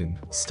towards him,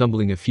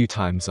 stumbling a few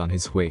times on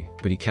his way,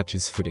 but he kept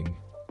his footing.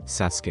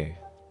 Sasuke.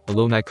 A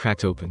lone eye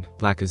cracked open,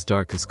 black as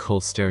dark as coal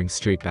staring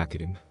straight back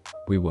at him.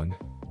 We won.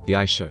 The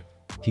eye shut.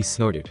 He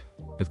snorted.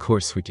 Of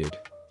course we did.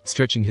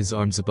 Stretching his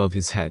arms above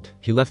his head,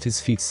 he let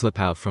his feet slip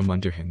out from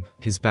under him,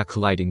 his back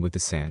colliding with the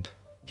sand.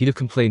 He'd have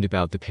complained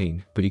about the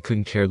pain, but he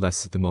couldn't care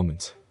less at the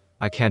moment.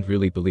 I can't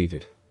really believe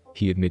it,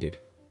 he admitted.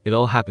 It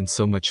all happened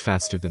so much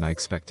faster than I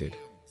expected.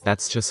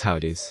 That's just how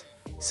it is,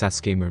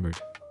 Sasuke murmured.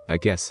 I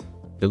guess.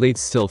 They laid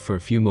still for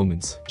a few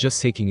moments,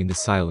 just taking in the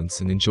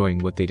silence and enjoying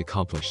what they'd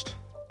accomplished.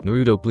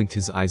 Naruto blinked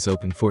his eyes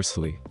open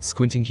forcefully,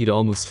 squinting. He'd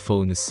almost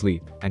fallen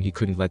asleep, and he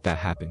couldn't let that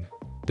happen.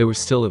 They were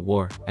still at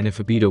war, and if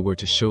Obito were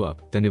to show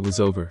up, then it was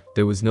over.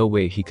 There was no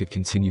way he could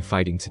continue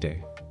fighting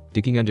today.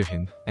 Digging under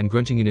him, and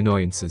grunting in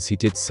annoyance as he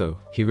did so,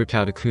 he ripped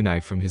out a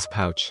kunai from his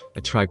pouch,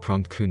 a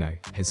tri-pronged kunai,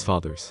 his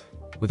father's.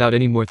 Without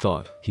any more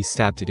thought, he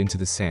stabbed it into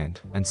the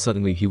sand, and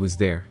suddenly he was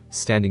there,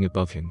 standing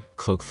above him,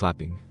 cloak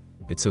flapping.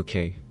 It's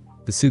okay.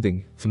 The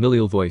soothing,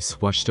 familial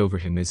voice washed over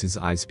him as his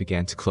eyes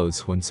began to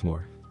close once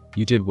more.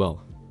 You did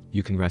well.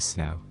 You can rest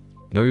now.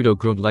 Naruto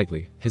groaned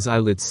lightly, his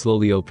eyelids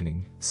slowly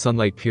opening,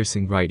 sunlight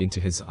piercing right into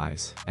his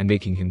eyes, and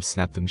making him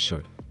snap them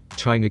shut.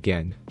 Trying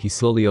again, he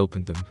slowly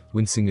opened them,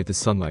 wincing at the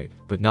sunlight,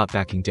 but not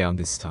backing down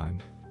this time.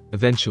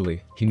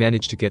 Eventually, he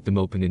managed to get them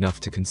open enough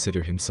to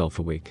consider himself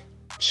awake.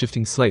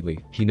 Shifting slightly,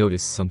 he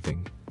noticed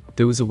something.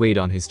 There was a weight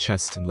on his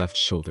chest and left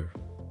shoulder.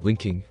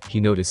 Blinking, he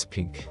noticed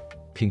pink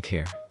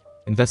hair.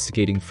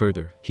 Investigating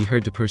further, he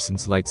heard the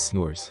person's light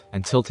snores,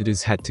 and tilted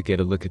his head to get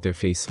a look at their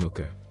face.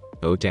 Mocha.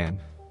 Oh damn.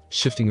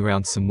 Shifting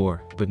around some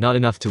more, but not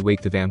enough to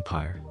wake the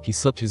vampire, he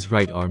slipped his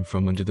right arm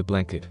from under the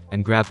blanket,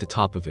 and grabbed the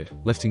top of it,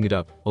 lifting it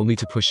up, only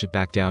to push it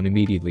back down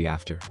immediately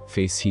after,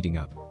 face heating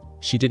up.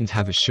 She didn't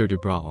have a shirt or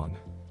bra on.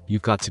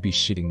 You've got to be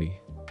shitting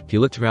me. He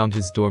looked around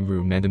his dorm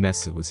room and the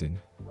mess it was in.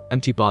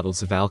 Empty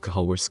bottles of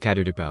alcohol were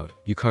scattered about.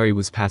 Yukari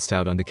was passed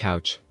out on the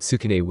couch.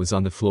 Sukune was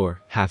on the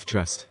floor,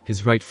 half-dressed,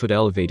 his right foot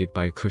elevated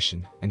by a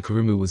cushion, and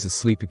Kurumu was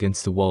asleep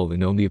against the wall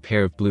in only a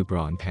pair of blue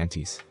bra and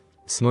panties.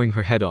 Snoring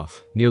her head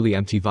off, nearly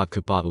empty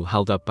vodka bottle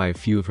held up by a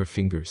few of her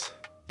fingers.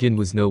 Gin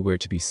was nowhere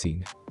to be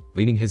seen.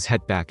 Leaning his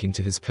head back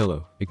into his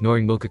pillow,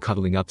 ignoring Mocha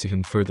cuddling up to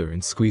him further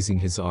and squeezing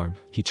his arm,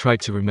 he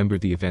tried to remember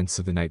the events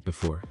of the night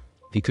before.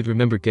 He could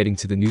remember getting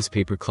to the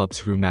newspaper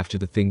club's room after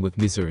the thing with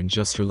Miser and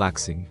just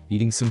relaxing,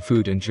 eating some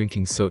food and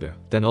drinking soda,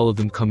 then all of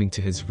them coming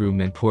to his room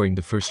and pouring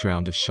the first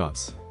round of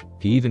shots.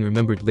 He even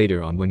remembered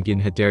later on when Gin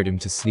had dared him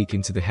to sneak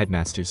into the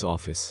headmaster's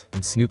office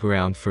and snoop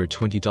around for a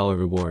 $20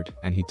 reward,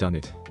 and he'd done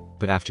it.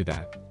 But after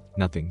that,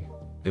 nothing.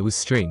 It was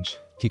strange.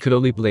 He could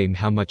only blame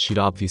how much he'd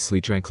obviously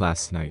drank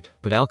last night,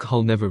 but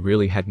alcohol never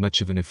really had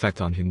much of an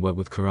effect on him, what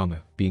with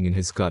Kurama being in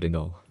his gut and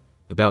all.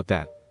 About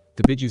that,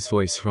 the Biju's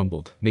voice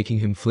rumbled, making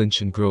him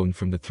flinch and groan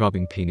from the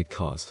throbbing pain it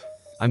caused.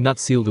 I'm not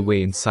sealed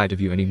away inside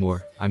of you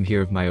anymore, I'm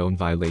here of my own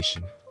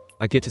violation.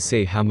 I get to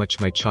say how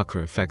much my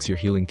chakra affects your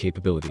healing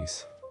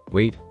capabilities.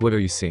 Wait, what are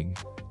you saying?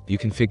 You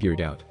can figure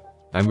it out.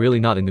 I'm really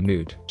not in the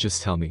mood,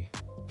 just tell me.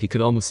 He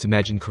could almost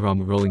imagine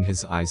Kurama rolling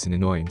his eyes in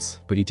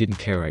annoyance, but he didn't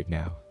care right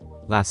now.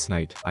 Last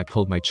night, I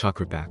pulled my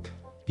chakra back.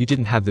 You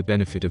didn't have the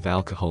benefit of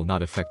alcohol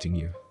not affecting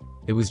you.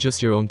 It was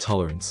just your own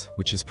tolerance,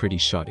 which is pretty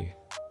shoddy.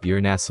 You're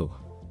an asshole.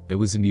 It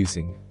was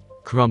amusing.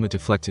 Kurama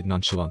deflected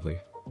nonchalantly.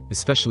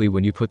 Especially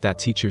when you put that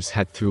teacher's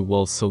head through a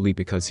wall solely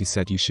because he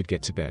said you should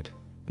get to bed.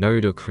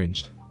 Naruto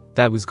cringed.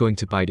 That was going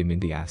to bite him in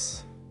the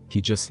ass. He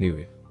just knew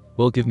it.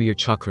 Well, give me your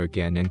chakra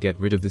again and get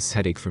rid of this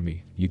headache for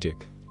me, you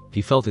dick.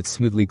 He felt it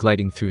smoothly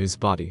gliding through his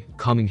body,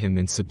 calming him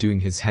and subduing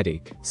his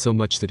headache, so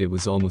much that it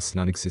was almost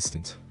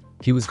non-existent.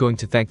 He was going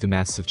to thank the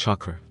massive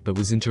chakra, but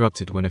was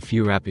interrupted when a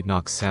few rapid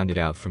knocks sounded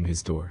out from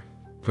his door.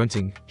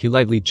 Grunting, he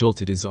lightly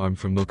jolted his arm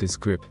from Mocha's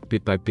grip,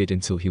 bit by bit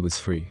until he was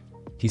free.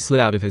 He slid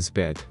out of his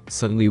bed,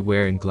 suddenly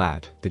aware and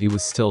glad that he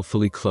was still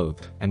fully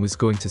clothed, and was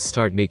going to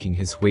start making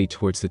his way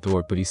towards the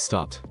door, but he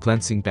stopped,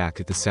 glancing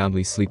back at the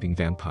soundly sleeping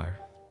vampire.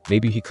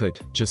 Maybe he could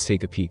just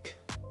take a peek.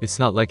 It's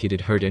not like it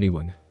had hurt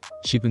anyone.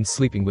 She'd been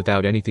sleeping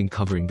without anything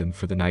covering them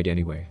for the night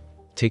anyway.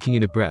 Taking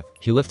in a breath,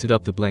 he lifted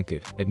up the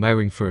blanket,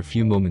 admiring for a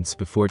few moments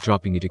before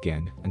dropping it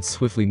again, and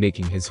swiftly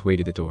making his way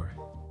to the door.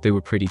 They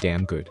were pretty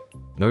damn good.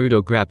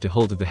 Naruto grabbed a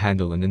hold of the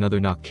handle and another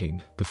knock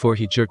came, before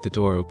he jerked the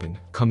door open,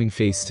 coming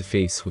face to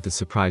face with the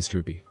surprised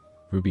Ruby.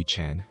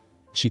 Ruby-chan.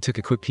 She took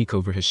a quick peek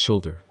over his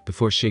shoulder,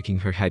 before shaking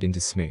her head in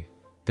dismay.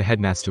 The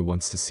headmaster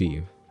wants to see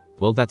you.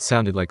 Well, that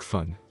sounded like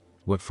fun.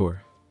 What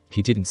for?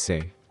 He didn't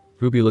say.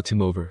 Ruby looked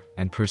him over,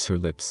 and pursed her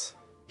lips.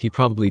 He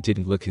probably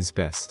didn't look his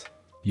best.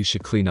 You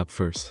should clean up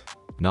first.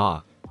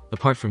 Nah.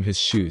 Apart from his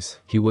shoes,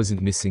 he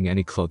wasn't missing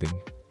any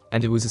clothing.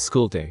 And it was a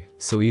school day,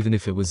 so even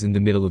if it was in the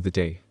middle of the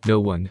day,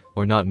 no one,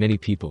 or not many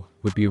people,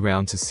 would be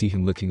around to see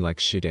him looking like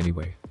shit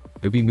anyway.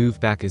 Ruby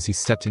moved back as he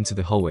stepped into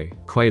the hallway,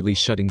 quietly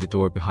shutting the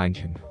door behind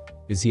him.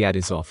 Is he at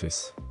his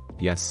office?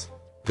 Yes.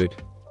 Good.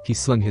 He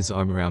slung his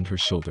arm around her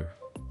shoulder.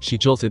 She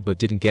jolted but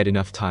didn't get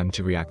enough time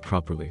to react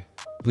properly.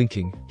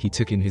 Blinking, he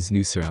took in his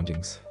new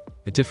surroundings.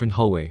 A different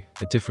hallway,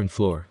 a different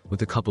floor,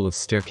 with a couple of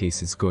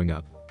staircases going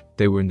up.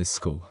 They were in the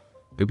school.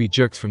 Ruby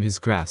jerked from his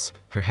grasp,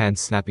 her hand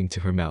snapping to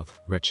her mouth,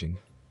 retching.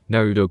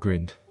 Naruto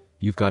grinned.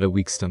 You've got a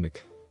weak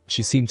stomach.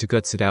 She seemed to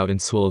guts it out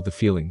and swallow the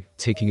feeling,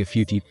 taking a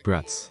few deep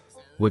breaths.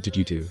 What did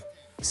you do?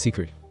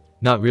 Secret.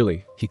 Not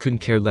really, he couldn't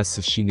care less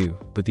if she knew,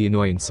 but the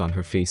annoyance on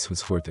her face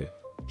was worth it.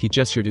 He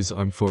gestured his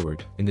arm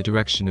forward, in the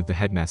direction of the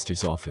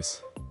headmaster's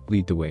office.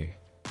 Lead the way.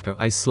 Her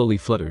eyes slowly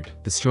fluttered,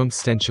 the strong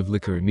stench of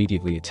liquor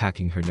immediately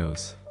attacking her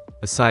nose.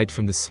 Aside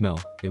from the smell,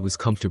 it was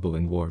comfortable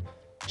and warm.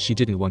 She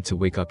didn't want to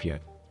wake up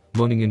yet.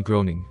 Moaning and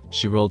groaning,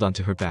 she rolled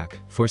onto her back,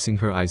 forcing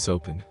her eyes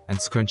open,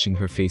 and scrunching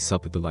her face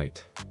up at the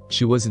light.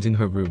 She wasn't in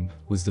her room,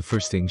 was the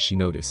first thing she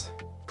noticed.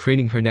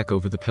 Craning her neck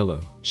over the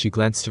pillow, she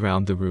glanced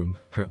around the room,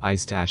 her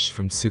eyes dashed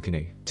from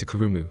Sukune to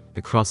Kurumu,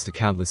 across the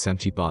countless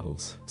empty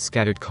bottles,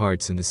 scattered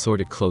cards and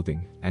assorted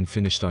clothing, and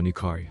finished on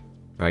Yukari.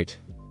 Right.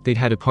 They'd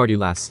had a party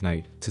last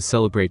night, to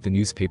celebrate the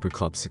newspaper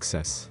club's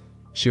success.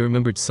 She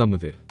remembered some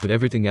of it, but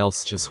everything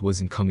else just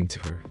wasn't coming to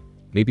her.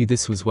 Maybe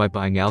this was why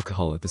buying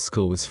alcohol at the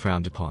school was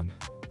frowned upon.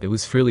 It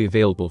was freely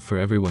available for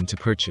everyone to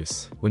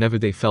purchase, whenever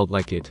they felt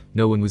like it.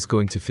 No one was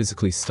going to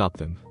physically stop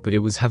them, but it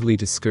was heavily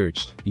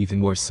discouraged, even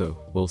more so,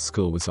 while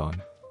school was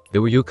on. They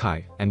were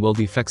yokai, and while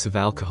the effects of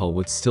alcohol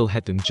would still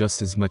hit them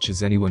just as much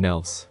as anyone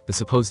else, the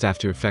supposed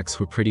after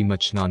effects were pretty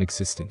much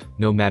non-existent,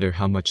 no matter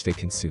how much they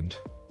consumed.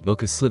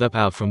 Mocha slid up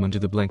out from under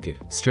the blanket,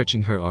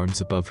 stretching her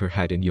arms above her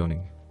head and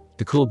yawning.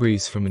 The cool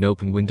breeze from an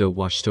open window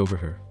washed over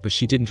her, but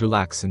she didn't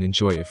relax and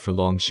enjoy it for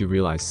long. She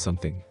realized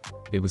something.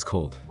 It was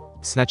cold.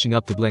 Snatching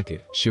up the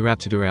blanket, she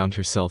wrapped it around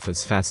herself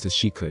as fast as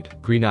she could,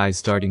 green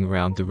eyes darting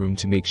around the room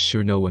to make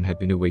sure no one had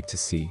been awake to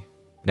see.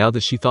 Now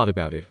that she thought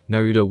about it,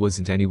 Naruto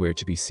wasn't anywhere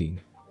to be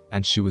seen.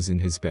 And she was in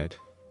his bed.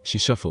 She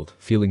shuffled,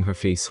 feeling her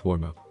face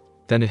warm up.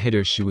 Then it hit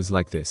her, she was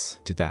like this,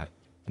 did that?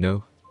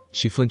 No?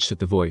 She flinched at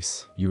the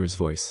voice, Yura's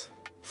voice.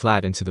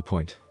 Flat and to the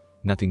point.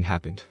 Nothing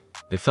happened.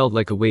 It felt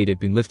like a weight had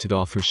been lifted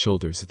off her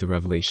shoulders at the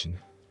revelation.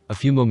 A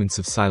few moments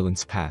of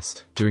silence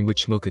passed, during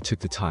which Mocha took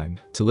the time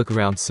to look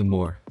around some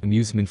more,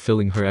 amusement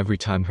filling her every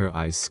time her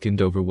eyes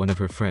skimmed over one of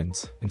her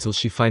friends, until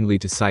she finally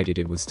decided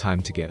it was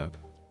time to get up.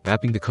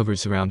 Wrapping the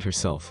covers around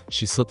herself,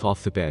 she slipped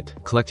off the bed,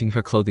 collecting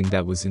her clothing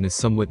that was in a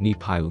somewhat neat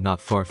pile not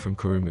far from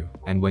Kurumu,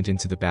 and went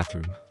into the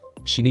bathroom.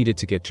 She needed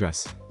to get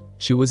dressed.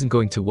 She wasn't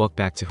going to walk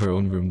back to her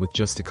own room with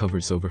just the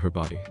covers over her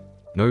body.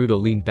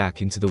 Naruto leaned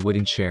back into the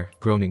wooden chair,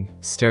 groaning,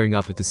 staring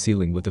up at the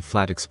ceiling with a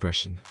flat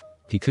expression.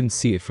 He couldn't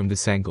see it from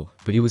this angle,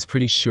 but he was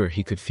pretty sure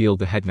he could feel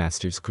the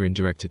headmaster's grin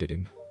directed at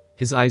him.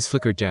 His eyes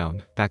flickered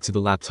down, back to the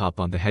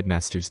laptop on the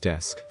headmaster's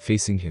desk,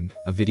 facing him,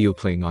 a video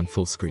playing on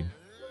full screen.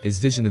 His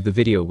vision of the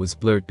video was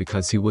blurred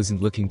because he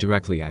wasn't looking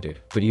directly at it,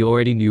 but he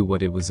already knew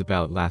what it was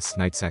about: last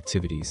night's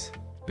activities.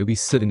 Ruby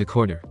stood in the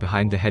corner,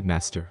 behind the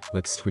headmaster,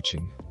 lips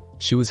twitching.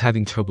 She was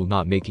having trouble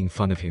not making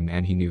fun of him,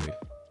 and he knew it.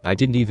 "I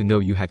didn't even know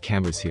you had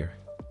cameras here."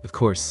 "Of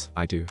course,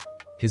 I do."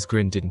 His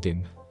grin didn't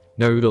dim.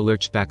 Naruto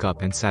lurched back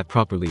up and sat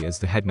properly as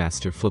the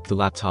headmaster flipped the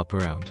laptop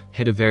around,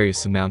 hit a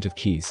various amount of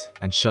keys,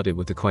 and shut it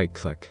with a quiet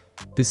click.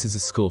 "This is a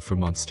school for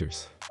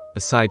monsters.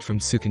 Aside from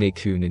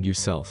Sukune-kun and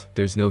yourself,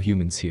 there's no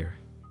humans here.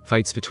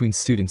 Fights between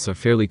students are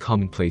fairly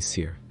commonplace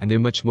here, and they're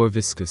much more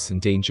viscous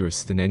and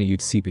dangerous than any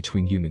you'd see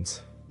between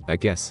humans. I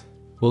guess."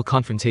 Well,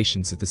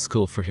 confrontations at the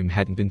school for him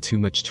hadn't been too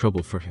much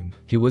trouble for him.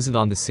 He wasn't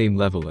on the same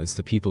level as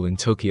the people in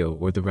Tokyo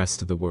or the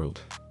rest of the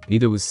world.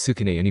 Neither was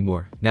Sukune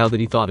anymore. Now that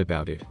he thought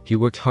about it, he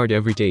worked hard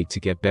every day to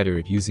get better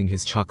at using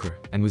his chakra,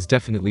 and was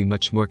definitely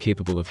much more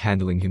capable of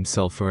handling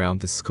himself around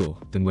the school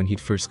than when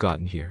he'd first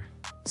gotten here.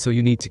 "So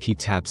you need to keep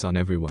tabs on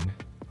everyone.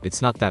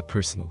 It's not that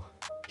personal,"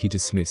 he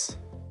dismissed.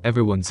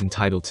 "Everyone's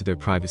entitled to their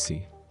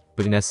privacy.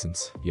 But in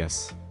essence,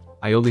 yes.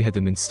 I only had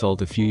them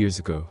installed a few years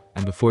ago,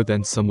 and before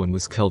then someone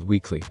was killed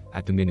weekly,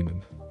 at the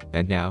minimum.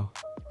 And now?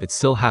 It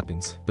still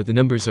happens, but the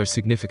numbers are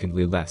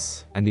significantly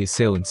less, and the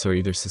assailants are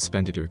either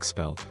suspended or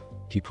expelled."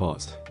 He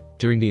paused.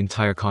 During the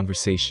entire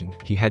conversation,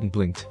 he hadn't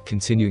blinked,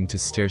 continuing to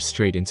stare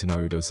straight into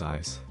Naruto's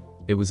eyes.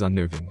 It was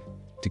unnerving.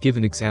 To give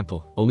an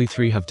example, only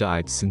 3 have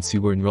died since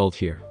you were enrolled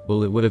here.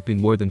 Well, it would have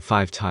been more than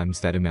 5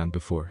 times that amount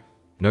before.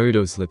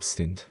 Naruto's lips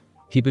thinned.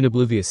 He'd been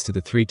oblivious to the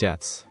 3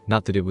 deaths,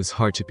 not that it was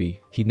hard to be.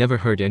 He'd never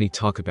heard any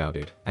talk about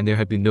it, and there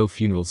had been no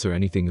funerals or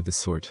anything of the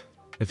sort.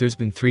 If there's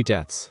been 3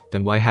 deaths,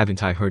 then why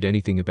haven't I heard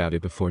anything about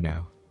it before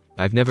now?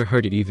 I've never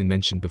heard it even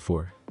mentioned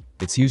before.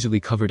 It's usually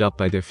covered up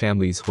by their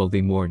families while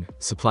they mourn,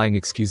 supplying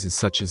excuses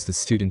such as the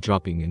student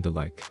dropping and the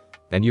like.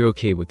 And you're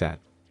okay with that?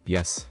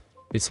 Yes.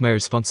 It's my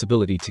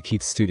responsibility to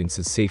keep students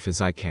as safe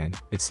as I can.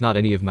 It's not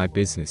any of my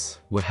business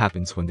what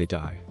happens when they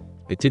die.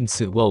 It didn't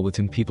sit well with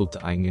him people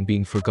dying and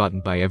being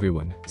forgotten by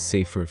everyone,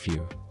 save for a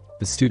few.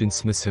 The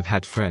students must have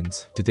had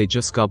friends. Did they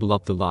just gobble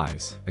up the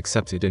lies,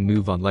 accept it and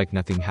move on like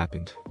nothing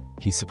happened?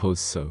 He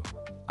supposed so.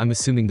 I'm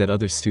assuming that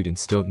other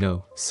students don't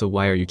know, so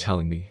why are you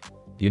telling me?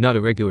 You're not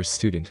a regular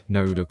student,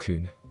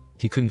 Naruto-kun.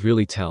 He couldn't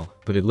really tell,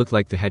 but it looked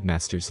like the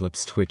headmaster's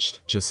lips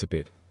twitched, just a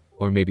bit.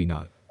 Or maybe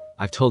not.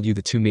 I've told you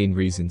the 2 main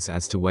reasons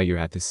as to why you're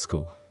at this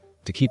school.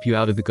 To keep you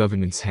out of the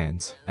government's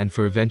hands, and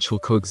for eventual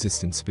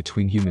coexistence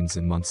between humans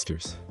and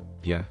monsters.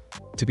 Yeah.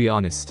 To be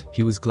honest,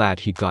 he was glad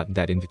he'd gotten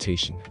that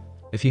invitation.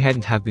 If he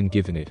hadn't have been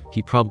given it,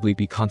 he'd probably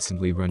be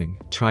constantly running,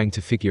 trying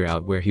to figure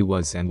out where he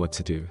was and what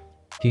to do.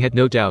 He had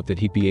no doubt that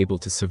he'd be able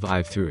to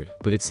survive through it,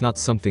 but it's not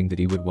something that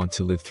he would want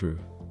to live through.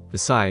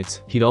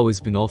 Besides, he'd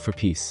always been all for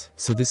peace,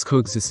 so this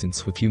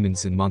coexistence with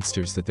humans and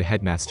monsters that the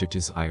headmaster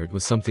desired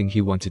was something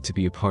he wanted to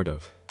be a part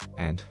of.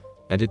 And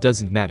it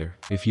doesn't matter,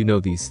 if you know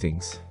these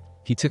things.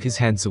 He took his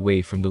hands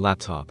away from the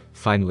laptop,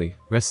 finally,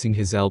 resting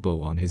his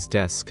elbow on his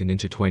desk and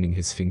intertwining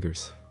his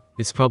fingers.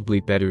 It's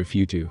probably better if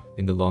you do,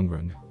 in the long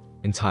run.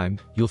 In time,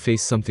 you'll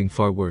face something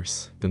far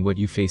worse than what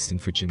you faced in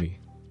Fujimi.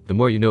 The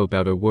more you know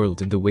about our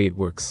world and the way it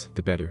works,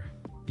 the better.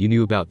 You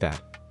knew about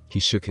that. He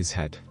shook his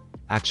head.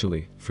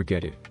 Actually,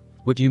 forget it.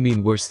 What do you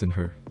mean worse than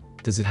her?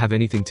 Does it have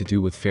anything to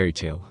do with fairy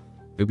tale?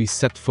 Ruby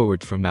stepped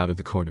forward from out of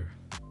the corner.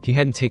 He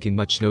hadn't taken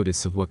much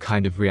notice of what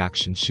kind of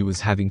reaction she was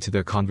having to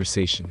their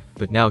conversation,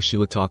 but now she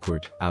looked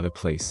awkward, out of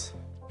place.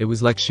 It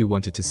was like she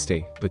wanted to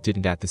stay, but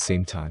didn't at the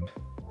same time.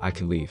 "I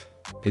can leave."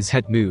 His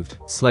head moved,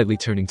 slightly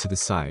turning to the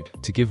side,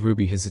 to give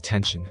Ruby his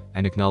attention,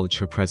 and acknowledge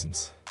her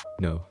presence.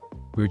 "No.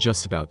 We're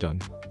just about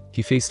done."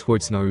 He faced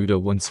towards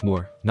Naruto once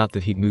more, not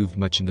that he'd moved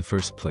much in the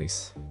first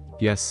place.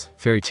 Yes,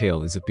 fairy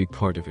tale is a big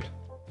part of it.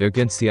 They're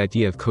against the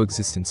idea of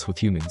coexistence with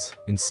humans.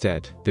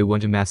 Instead, they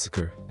want to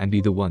massacre, and be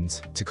the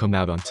ones, to come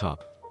out on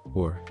top.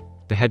 Or,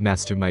 the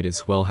headmaster might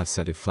as well have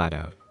said it flat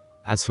out.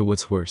 As for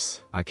what's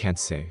worse, I can't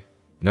say.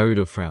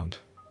 Naruto frowned.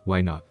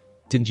 Why not?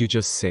 Didn't you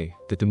just say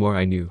that the more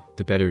I knew,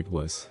 the better it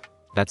was?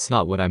 That's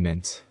not what I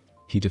meant.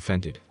 He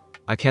defended.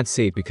 I can't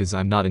say it because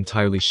I'm not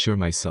entirely sure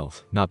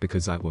myself, not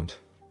because I won't.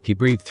 He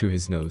breathed through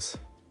his nose.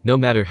 No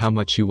matter how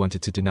much you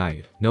wanted to deny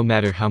it, no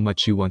matter how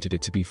much you wanted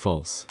it to be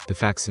false, the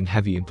facts and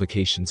heavy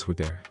implications were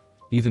there.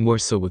 Even more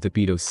so with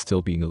Obito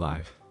still being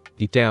alive.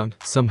 Deep down,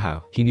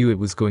 somehow, he knew it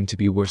was going to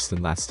be worse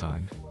than last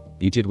time.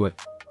 You did what?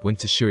 Went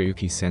to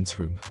Shirayuki-san's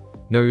room.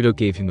 Naruto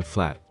gave him a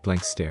flat,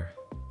 blank stare.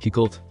 He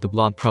gulped. The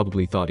blonde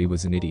probably thought he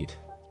was an idiot.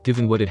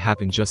 Given what had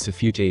happened just a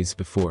few days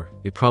before,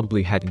 it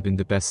probably hadn't been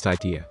the best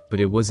idea, but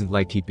it wasn't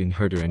like he'd been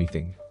hurt or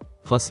anything.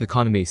 Plus the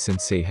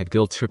Kaname-sensei had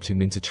guilt-tripped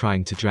him into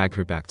trying to drag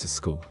her back to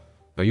school.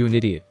 Are you an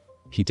idiot?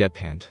 He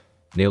deadpanned.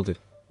 Nailed it.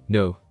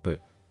 No, but...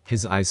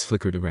 His eyes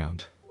flickered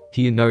around.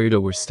 He and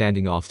Naruto were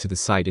standing off to the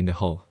side in the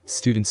hall,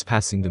 students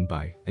passing them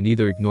by, and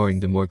either ignoring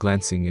them or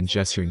glancing and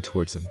gesturing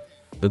towards them.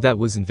 Though that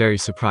wasn't very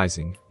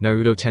surprising,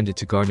 Naruto tended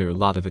to garner a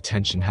lot of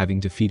attention having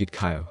defeated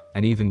Kaio,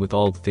 and even with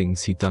all the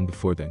things he'd done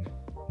before then.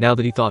 Now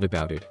that he thought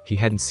about it, he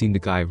hadn't seen the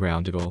guy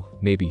around at all.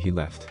 Maybe he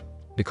left.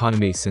 The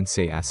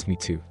Kaname-sensei asked me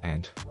to,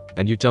 and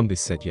your Dumbus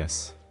said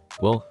yes.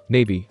 Well,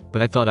 maybe,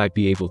 but I thought I'd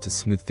be able to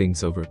smooth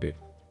things over a bit.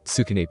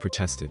 Sukune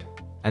protested.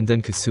 And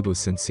then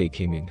Kasubo-sensei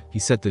came in. He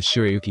said that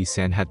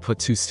Shirayuki-san had put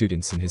 2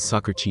 students in his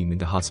soccer team in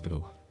the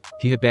hospital.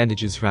 He had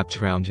bandages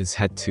wrapped around his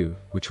head too,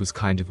 which was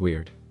kind of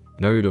weird.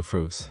 Naruto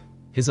froze.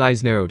 His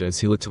eyes narrowed as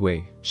he looked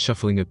away,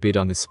 shuffling a bit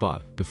on the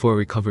spot, before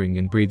recovering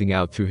and breathing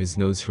out through his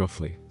nose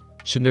roughly.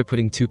 Shouldn't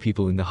putting 2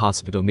 people in the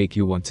hospital make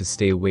you want to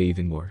stay away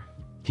even more?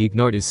 He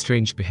ignored his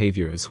strange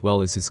behavior as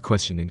well as his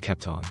question and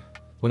kept on.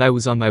 When I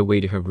was on my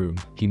way to her room,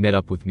 he met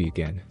up with me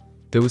again.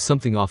 There was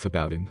something off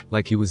about him,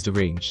 like he was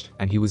deranged,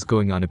 and he was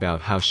going on about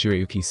how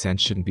Shirayuki-san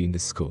shouldn't be in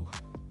this school.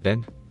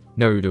 Then,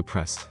 Naruto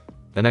pressed.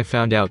 Then I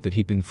found out that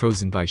he'd been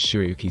frozen by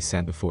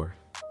Shirayuki-san before.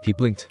 He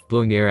blinked,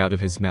 blowing air out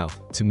of his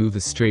mouth, to move a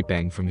straight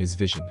bang from his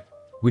vision.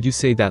 Would you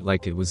say that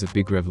like it was a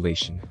big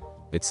revelation?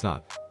 It's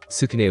not.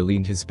 Sukune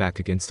leaned his back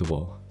against the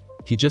wall.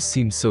 He just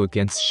seemed so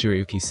against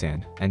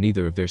Shirayuki-san, and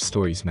neither of their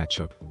stories match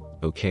up.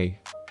 Okay?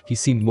 He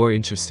seemed more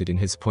interested in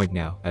his point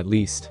now, at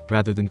least,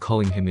 rather than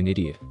calling him an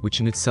idiot, which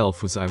in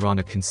itself was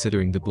ironic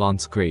considering the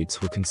blonde's grades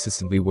were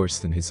consistently worse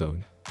than his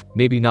own.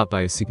 Maybe not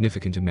by a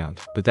significant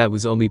amount, but that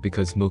was only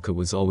because Mocha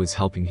was always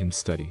helping him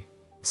study.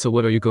 So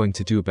what are you going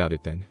to do about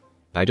it then?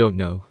 I don't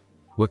know.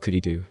 What could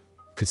he do?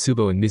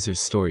 Kasubo and Mizer's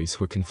stories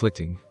were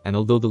conflicting, and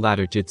although the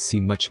latter did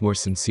seem much more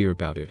sincere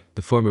about it,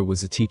 the former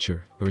was a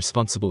teacher, a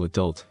responsible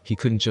adult. He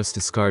couldn't just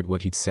discard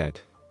what he'd said.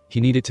 He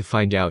needed to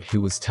find out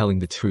who was telling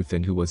the truth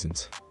and who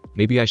wasn't.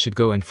 Maybe I should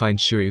go and find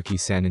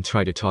Shirayuki-san and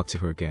try to talk to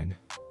her again.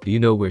 Do you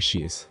know where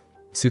she is?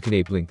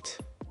 Sukune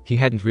blinked. He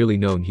hadn't really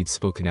known he'd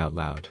spoken out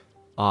loud.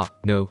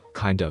 No,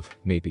 kind of,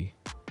 maybe.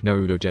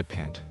 Naruto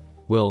deadpanned.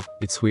 Well,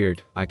 it's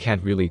weird, I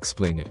can't really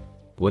explain it.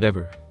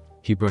 Whatever.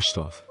 He brushed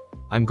off.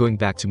 I'm going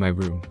back to my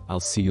room, I'll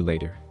see you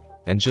later.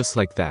 And just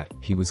like that,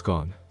 he was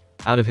gone.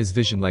 Out of his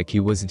vision like he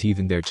wasn't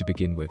even there to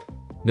begin with.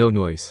 No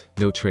noise,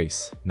 no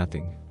trace,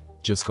 nothing.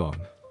 Just gone.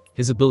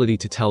 His ability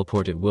to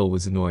teleport at will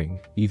was annoying,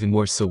 even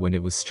more so when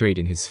it was straight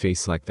in his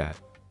face like that.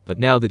 But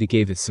now that he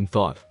gave it some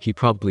thought, he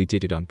probably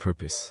did it on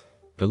purpose.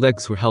 Her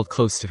legs were held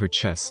close to her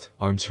chest,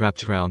 arms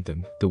wrapped around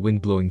them, the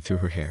wind blowing through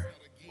her hair.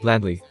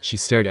 Blandly, she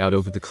stared out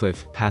over the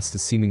cliff, past the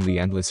seemingly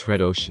endless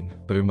red ocean,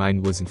 but her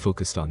mind wasn't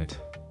focused on it.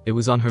 It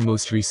was on her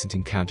most recent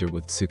encounter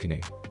with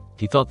Sukune.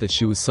 He thought that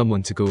she was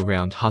someone to go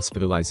around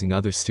hospitalizing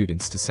other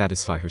students to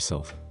satisfy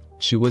herself.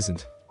 She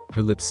wasn't.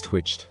 Her lips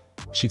twitched.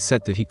 She'd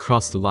said that he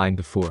crossed the line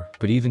before,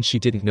 but even she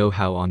didn't know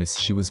how honest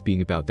she was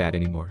being about that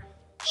anymore.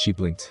 She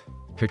blinked.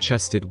 Her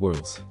chest did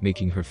whirls,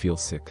 making her feel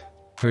sick.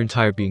 Her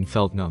entire being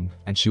felt numb,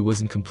 and she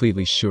wasn't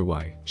completely sure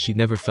why. She'd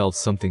never felt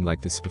something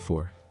like this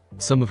before.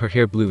 Some of her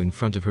hair blew in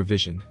front of her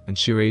vision, and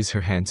she raised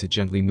her hand to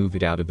gently move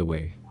it out of the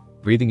way.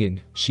 Breathing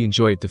in, she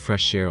enjoyed the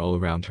fresh air all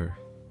around her.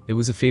 It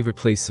was a favorite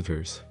place of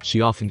hers. She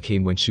often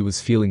came when she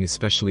was feeling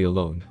especially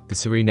alone. The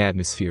serene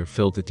atmosphere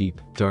filled the deep,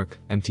 dark,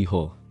 empty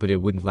hole, but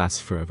it wouldn't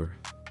last forever.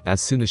 As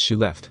soon as she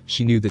left,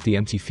 she knew that the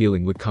empty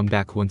feeling would come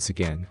back once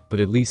again, but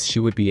at least she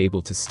would be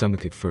able to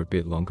stomach it for a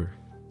bit longer.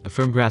 A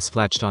firm grasp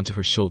latched onto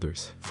her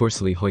shoulders,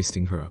 forcefully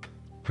hoisting her up.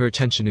 Her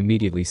attention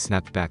immediately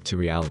snapped back to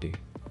reality.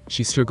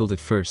 She struggled at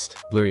first,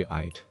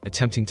 blurry-eyed,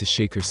 attempting to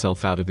shake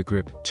herself out of the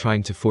grip,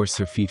 trying to force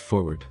her feet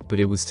forward, but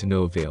it was to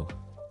no avail.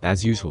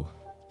 As usual,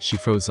 she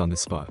froze on the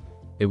spot.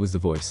 It was the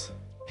voice.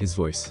 His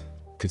voice.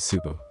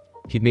 Kasubo.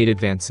 He'd made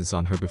advances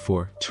on her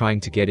before, trying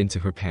to get into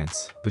her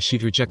pants, but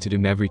she'd rejected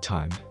him every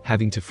time,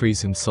 having to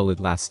freeze him solid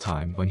last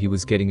time when he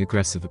was getting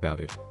aggressive about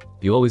it.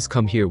 You always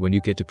come here when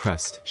you get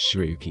depressed,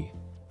 Shirayuki.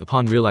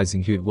 Upon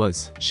realizing who it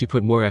was, she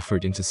put more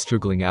effort into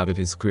struggling out of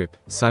his grip,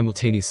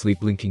 simultaneously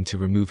blinking to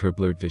remove her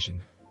blurred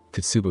vision.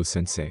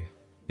 Kasubo-sensei.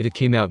 It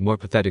came out more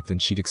pathetic than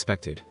she'd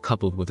expected,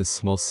 coupled with a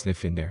small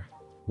sniff in there.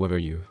 What are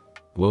you?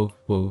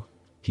 Whoa,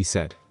 he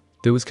said.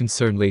 There was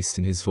concern laced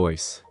in his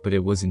voice, but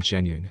it wasn't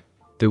genuine.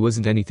 There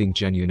wasn't anything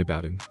genuine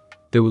about him.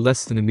 They were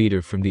less than a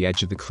meter from the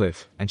edge of the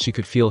cliff, and she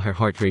could feel her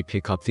heart rate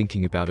pick up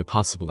thinking about a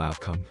possible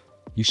outcome.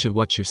 You should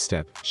watch your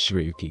step,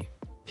 Shirayuki.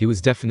 He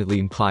was definitely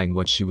implying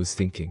what she was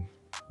thinking.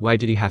 Why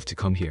did he have to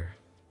come here?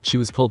 She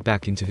was pulled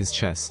back into his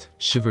chest,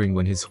 shivering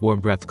when his warm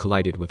breath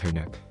collided with her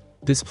neck.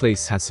 This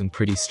place has some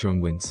pretty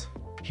strong winds,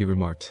 he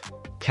remarked.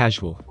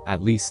 Casual,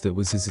 at least that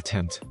was his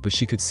attempt, but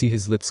she could see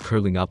his lips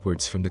curling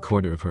upwards from the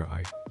corner of her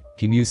eye.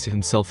 He mused to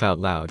himself out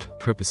loud,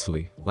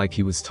 purposefully, like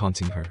he was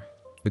taunting her.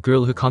 The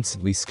girl who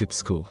constantly skips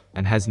school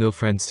and has no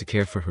friends to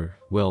care for her.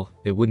 Well,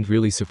 it wouldn't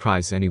really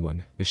surprise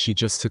anyone if she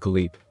just took a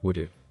leap, would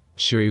it?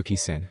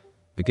 Shirayuki-san.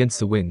 Against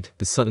the wind,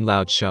 the sudden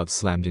loud shout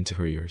slammed into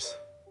her ears.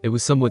 It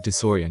was somewhat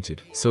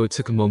disoriented, so it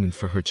took a moment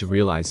for her to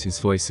realize whose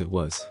voice it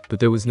was, but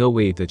there was no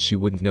way that she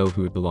wouldn't know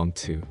who it belonged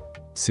to.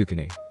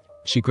 Sukune.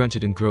 She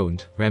grunted and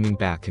groaned, ramming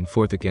back and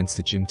forth against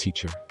the gym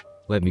teacher.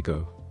 Let me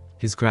go.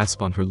 His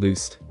grasp on her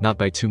loosed, not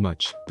by too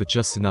much, but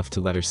just enough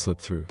to let her slip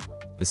through.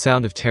 The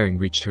sound of tearing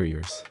reached her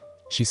ears.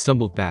 She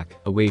stumbled back,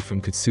 away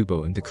from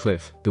Katsubo and the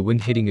cliff, the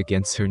wind hitting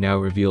against her now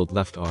revealed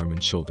left arm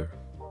and shoulder.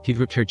 He'd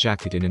ripped her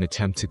jacket in an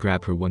attempt to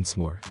grab her once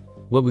more.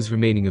 What was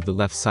remaining of the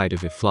left side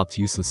of it flopped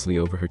uselessly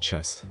over her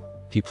chest.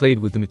 He played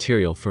with the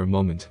material for a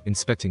moment,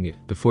 inspecting it,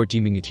 before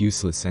deeming it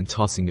useless and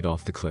tossing it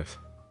off the cliff.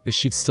 If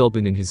she'd still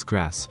been in his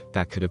grasp,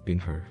 that could have been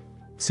her.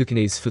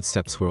 Sukune's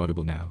footsteps were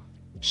audible now.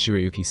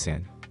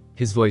 Shirayuki-san.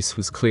 His voice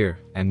was clear,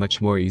 and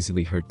much more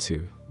easily heard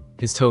too.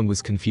 His tone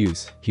was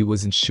confused, he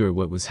wasn't sure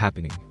what was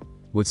happening.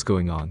 What's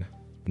going on?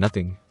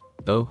 Nothing.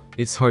 Oh,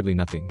 it's hardly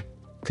nothing.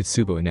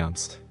 Katsubo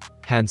announced.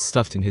 Hands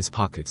stuffed in his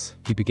pockets,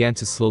 he began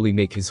to slowly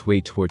make his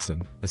way towards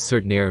them, a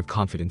certain air of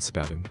confidence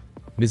about him.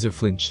 Mizu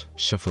flinched,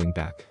 shuffling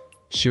back.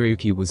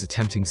 Shirayuki was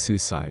attempting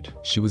suicide,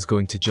 she was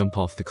going to jump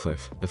off the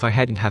cliff. If I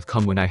hadn't have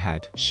come when I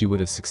had, she would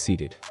have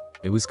succeeded.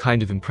 It was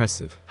kind of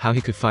impressive, how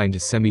he could find a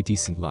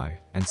semi-decent lie,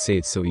 and say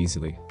it so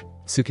easily.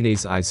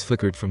 Sukune's eyes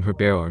flickered from her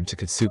bare arm to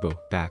Katsubo,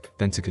 back,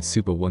 then to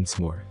Katsubo once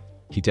more.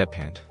 He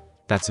deadpanned.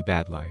 That's a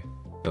bad lie.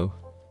 Oh?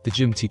 The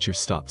gym teacher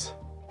stopped.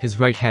 His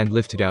right hand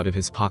lifted out of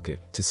his pocket,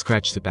 to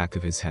scratch the back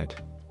of his head.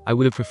 I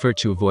would have preferred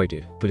to avoid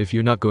it, but if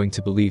you're not going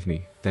to believe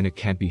me, then it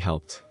can't be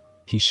helped.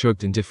 He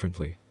shrugged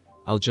indifferently.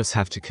 I'll just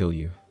have to kill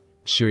you.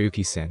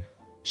 Shirayuki-san.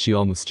 She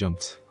almost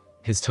jumped.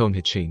 His tone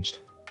had changed.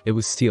 It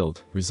was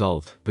steeled,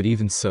 resolved, but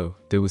even so,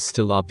 there was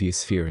still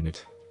obvious fear in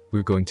it.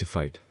 We're going to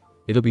fight.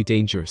 It'll be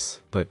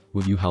dangerous, but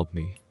will you help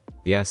me?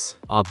 Yes,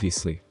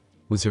 obviously,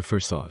 was her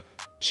first thought.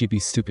 She'd be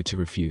stupid to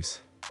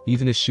refuse.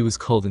 Even if she was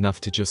cold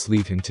enough to just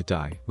leave him to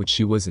die, which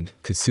she wasn't,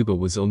 Katsubo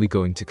was only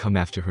going to come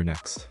after her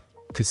next.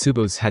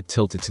 Katsubo's head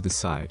tilted to the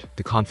side,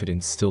 the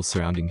confidence still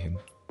surrounding him.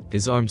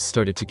 His arms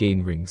started to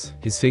gain rings,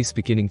 his face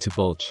beginning to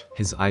bulge,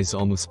 his eyes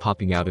almost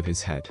popping out of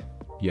his head.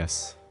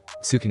 Yes.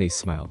 Sukune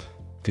smiled.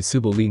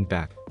 Katsubo leaned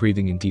back,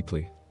 breathing in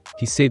deeply.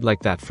 He stayed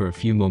like that for a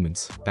few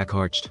moments, back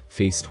arched,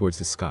 face towards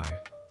the sky.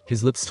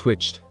 His lips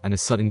twitched, and a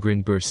sudden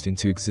grin burst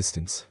into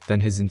existence,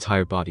 then his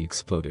entire body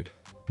exploded.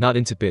 Not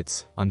into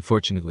bits,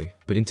 unfortunately,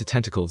 but into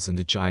tentacles and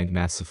a giant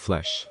mass of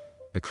flesh.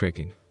 A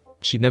kraken.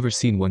 She'd never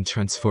seen one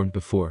transformed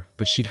before,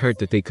 but she'd heard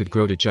that they could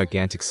grow to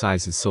gigantic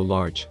sizes so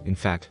large, in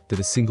fact, that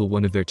a single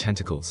one of their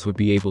tentacles would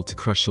be able to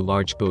crush a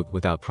large boat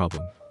without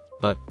problem.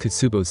 But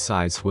Katsubo's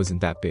size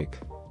wasn't that big.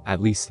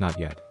 At least not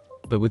yet.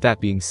 But with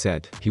that being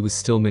said, he was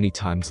still many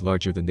times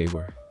larger than they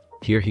were.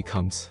 Here he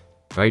comes.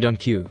 Right on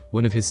cue,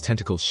 one of his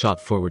tentacles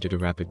shot forward at a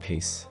rapid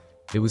pace.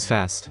 It was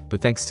fast,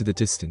 but thanks to the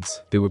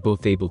distance, they were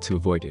both able to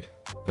avoid it.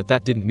 But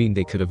that didn't mean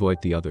they could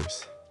avoid the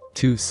others.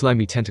 Two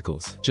slimy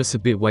tentacles, just a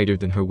bit wider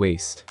than her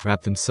waist,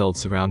 wrapped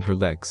themselves around her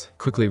legs,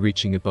 quickly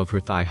reaching above her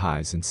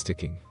thigh-highs and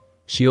sticking.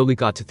 She only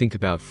got to think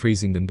about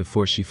freezing them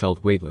before she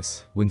felt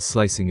weightless, wind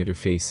slicing at her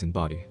face and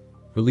body.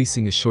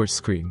 Releasing a short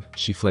scream,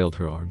 she flailed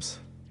her arms.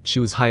 She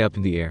was high up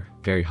in the air,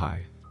 very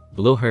high.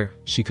 Below her,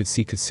 she could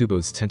see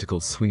Katsubo's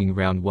tentacles swinging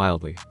around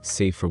wildly,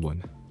 save for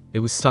one. It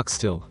was stuck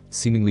still,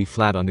 seemingly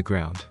flat on the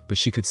ground, but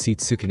she could see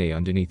Tsukune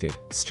underneath it,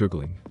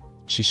 struggling.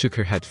 She shook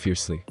her head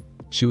fiercely.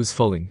 She was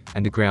falling,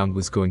 and the ground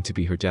was going to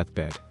be her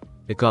deathbed.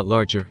 It got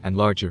larger and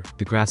larger,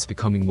 the grass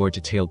becoming more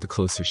detailed the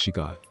closer she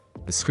got.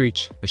 A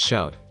screech, a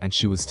shout, and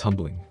she was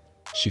tumbling.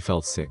 She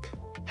felt sick.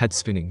 Head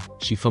spinning,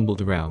 she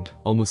fumbled around,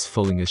 almost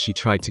falling as she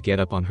tried to get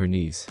up on her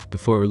knees,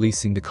 before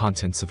releasing the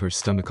contents of her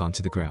stomach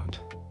onto the ground.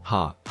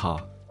 Ha,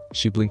 ha.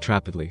 She blinked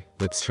rapidly,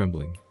 lips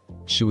trembling.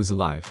 She was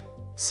alive.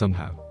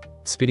 Somehow.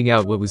 Spitting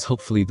out what was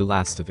hopefully the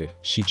last of it,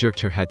 she jerked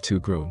her head to a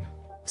groan.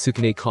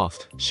 Sukune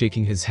coughed,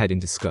 shaking his head in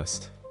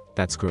disgust.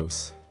 That's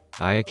gross.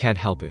 I can't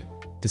help it.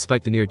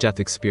 Despite the near-death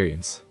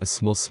experience, a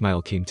small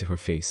smile came to her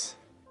face.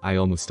 I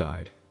almost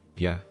died.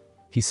 Yeah.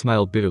 He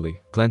smiled bitterly,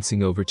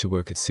 glancing over to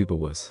where Katsubo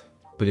was.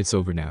 But it's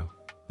over now.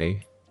 Eh?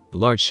 A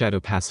large shadow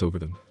passed over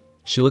them.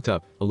 She looked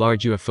up, a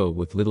large UFO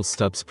with little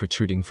stubs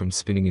protruding from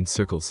spinning in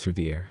circles through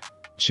the air.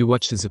 She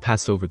watched as it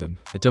passed over them,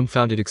 a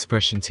dumbfounded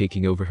expression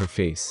taking over her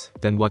face,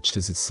 then watched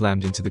as it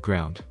slammed into the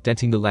ground,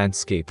 denting the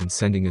landscape and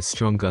sending a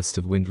strong gust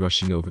of wind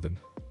rushing over them.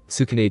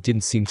 Sukune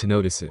didn't seem to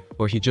notice it,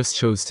 or he just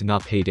chose to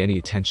not pay any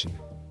attention.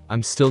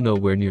 I'm still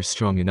nowhere near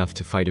strong enough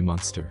to fight a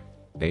monster.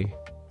 Eh?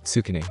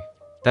 Sukune.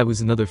 That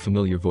was another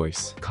familiar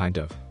voice, kind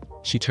of.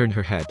 She turned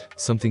her head,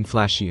 something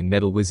flashy and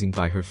metal whizzing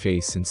by her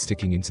face and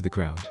sticking into the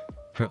ground.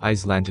 Her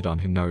eyes landed on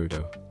him.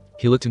 Naruto.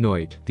 He looked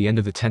annoyed, the end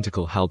of the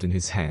tentacle held in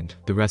his hand,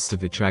 the rest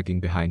of it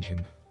dragging behind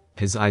him.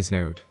 His eyes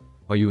narrowed.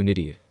 Are you an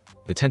idiot?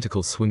 The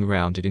tentacle swung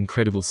around at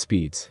incredible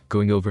speeds,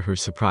 going over her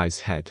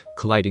surprised head,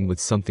 colliding with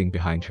something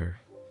behind her.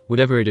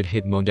 Whatever it had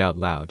hit moaned out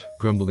loud,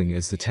 grumbling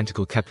as the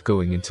tentacle kept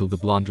going until the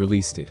blonde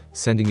released it,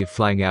 sending it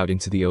flying out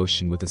into the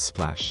ocean with a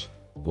splash.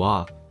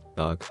 Wah!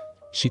 Ugh.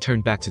 She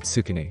turned back to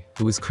Tsukune,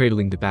 who was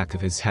cradling the back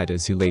of his head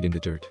as he laid in the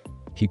dirt.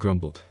 He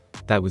grumbled.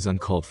 That was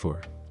uncalled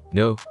for.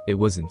 No, it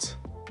wasn't.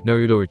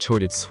 Naruto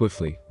retorted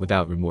swiftly,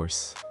 without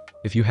remorse.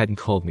 If you hadn't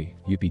called me,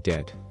 you'd be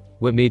dead.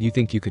 What made you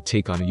think you could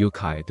take on a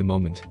yokai at the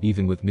moment,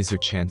 even with Mr.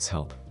 Chan's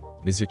help?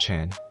 Mr.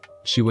 Chan?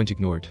 She went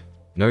ignored.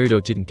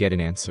 Naruto didn't get an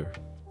answer.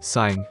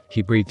 Sighing,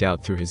 he breathed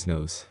out through his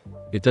nose.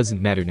 It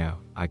doesn't matter now,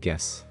 I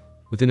guess.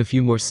 Within a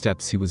few more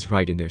steps he was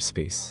right in their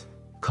space.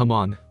 Come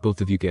on, both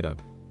of you get up.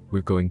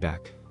 We're going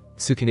back.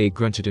 Tsukune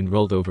grunted and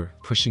rolled over,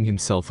 pushing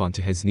himself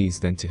onto his knees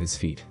then to his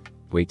feet.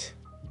 Wait.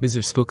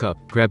 Mizu spoke up,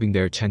 grabbing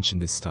their attention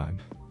this time.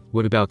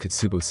 What about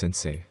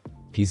Katsubo-sensei?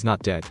 He's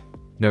not dead.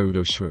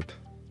 Naruto shrugged.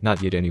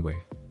 Not yet anyway.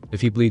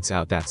 If he bleeds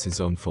out, that's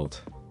his own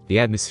fault. The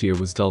atmosphere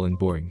was dull and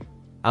boring.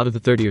 Out of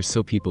the 30 or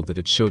so people that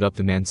had showed up,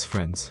 the man's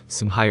friends,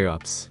 some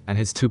higher-ups, and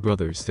his 2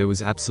 brothers, there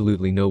was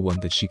absolutely no one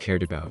that she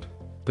cared about.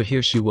 But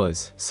here she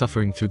was,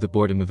 suffering through the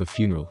boredom of a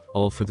funeral,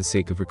 all for the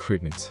sake of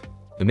recruitment.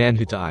 The man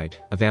who died,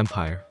 a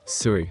vampire,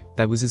 Suri,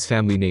 that was his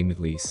family name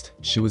at least,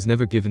 she was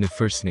never given a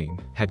first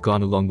name, had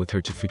gone along with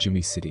her to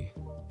Fujimi City.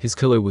 His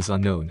killer was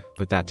unknown,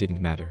 but that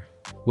didn't matter.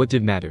 What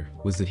did matter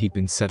was that he'd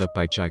been set up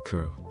by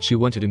Jaikuro. She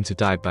wanted him to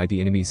die by the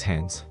enemy's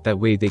hands, that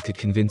way they could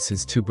convince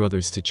his 2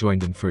 brothers to join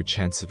them for a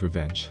chance of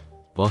revenge.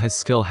 While his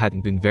skill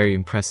hadn't been very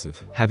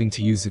impressive, having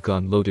to use a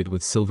gun loaded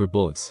with silver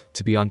bullets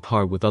to be on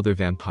par with other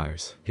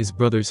vampires, his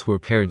brothers were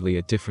apparently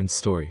a different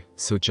story,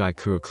 so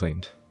Jaikuro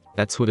claimed.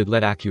 That's what had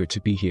led Akira to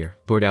be here,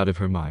 bored out of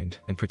her mind,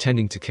 and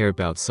pretending to care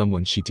about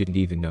someone she didn't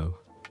even know.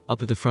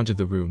 Up at the front of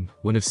the room,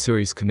 one of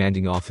Suri's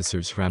commanding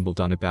officers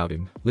rambled on about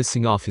him,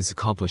 listing off his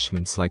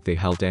accomplishments like they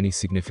held any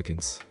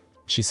significance.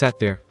 She sat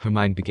there, her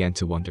mind began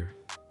to wonder.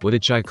 What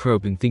had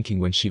Jaikuro been thinking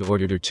when she'd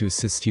ordered her to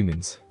assist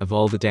humans, of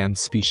all the damned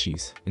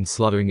species, in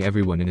slaughtering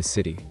everyone in a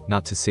city,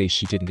 not to say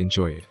she didn't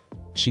enjoy it.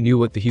 She knew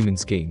what the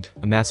humans gained,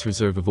 a mass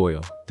reserve of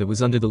oil that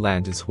was under the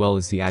land, as well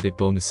as the added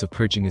bonus of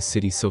purging a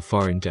city so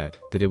far in debt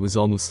that it was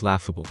almost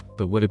laughable.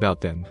 But what about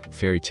them?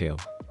 Fairy tale.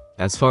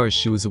 As far as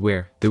she was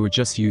aware, they were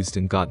just used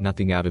and got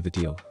nothing out of the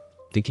deal.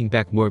 Thinking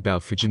back more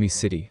about Fujimi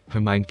City,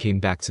 her mind came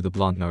back to the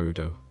blonde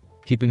Naruto.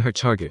 He'd been her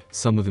target,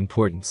 some of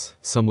importance,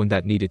 someone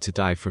that needed to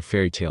die for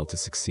Fairy Tail to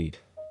succeed.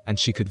 And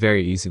she could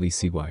very easily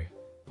see why.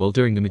 While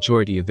during the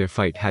majority of their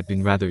fight had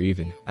been rather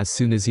even, as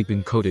soon as he'd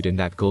been coated in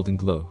that golden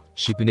glow,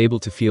 she'd been able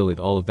to feel it,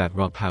 all of that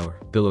raw power,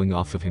 billowing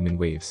off of him in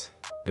waves.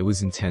 It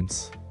was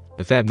intense.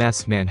 If that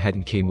masked man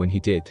hadn't came when he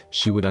did,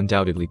 she would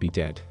undoubtedly be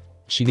dead.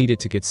 She needed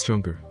to get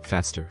stronger,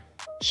 faster.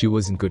 She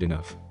wasn't good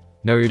enough.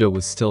 Naruto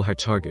was still her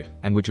target,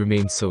 and would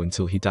remain so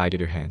until he died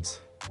at her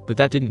hands. But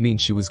that didn't mean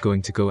she was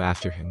going to go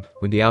after him,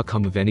 when the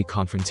outcome of any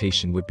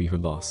confrontation would be her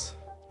loss.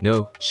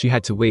 No, she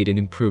had to wait and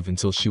improve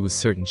until she was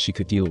certain she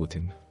could deal with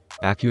him.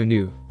 Akira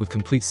knew, with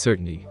complete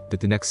certainty, that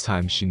the next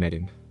time she met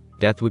him,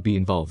 death would be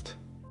involved.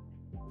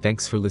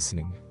 Thanks for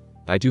listening.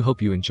 I do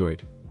hope you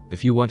enjoyed.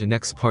 If you want a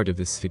next part of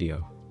this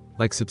video,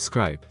 like,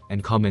 subscribe,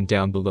 and comment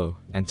down below,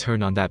 and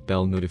turn on that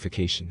bell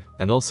notification,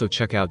 and also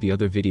check out the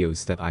other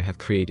videos that I have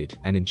created,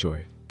 and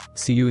enjoy.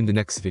 See you in the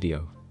next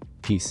video.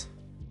 Peace.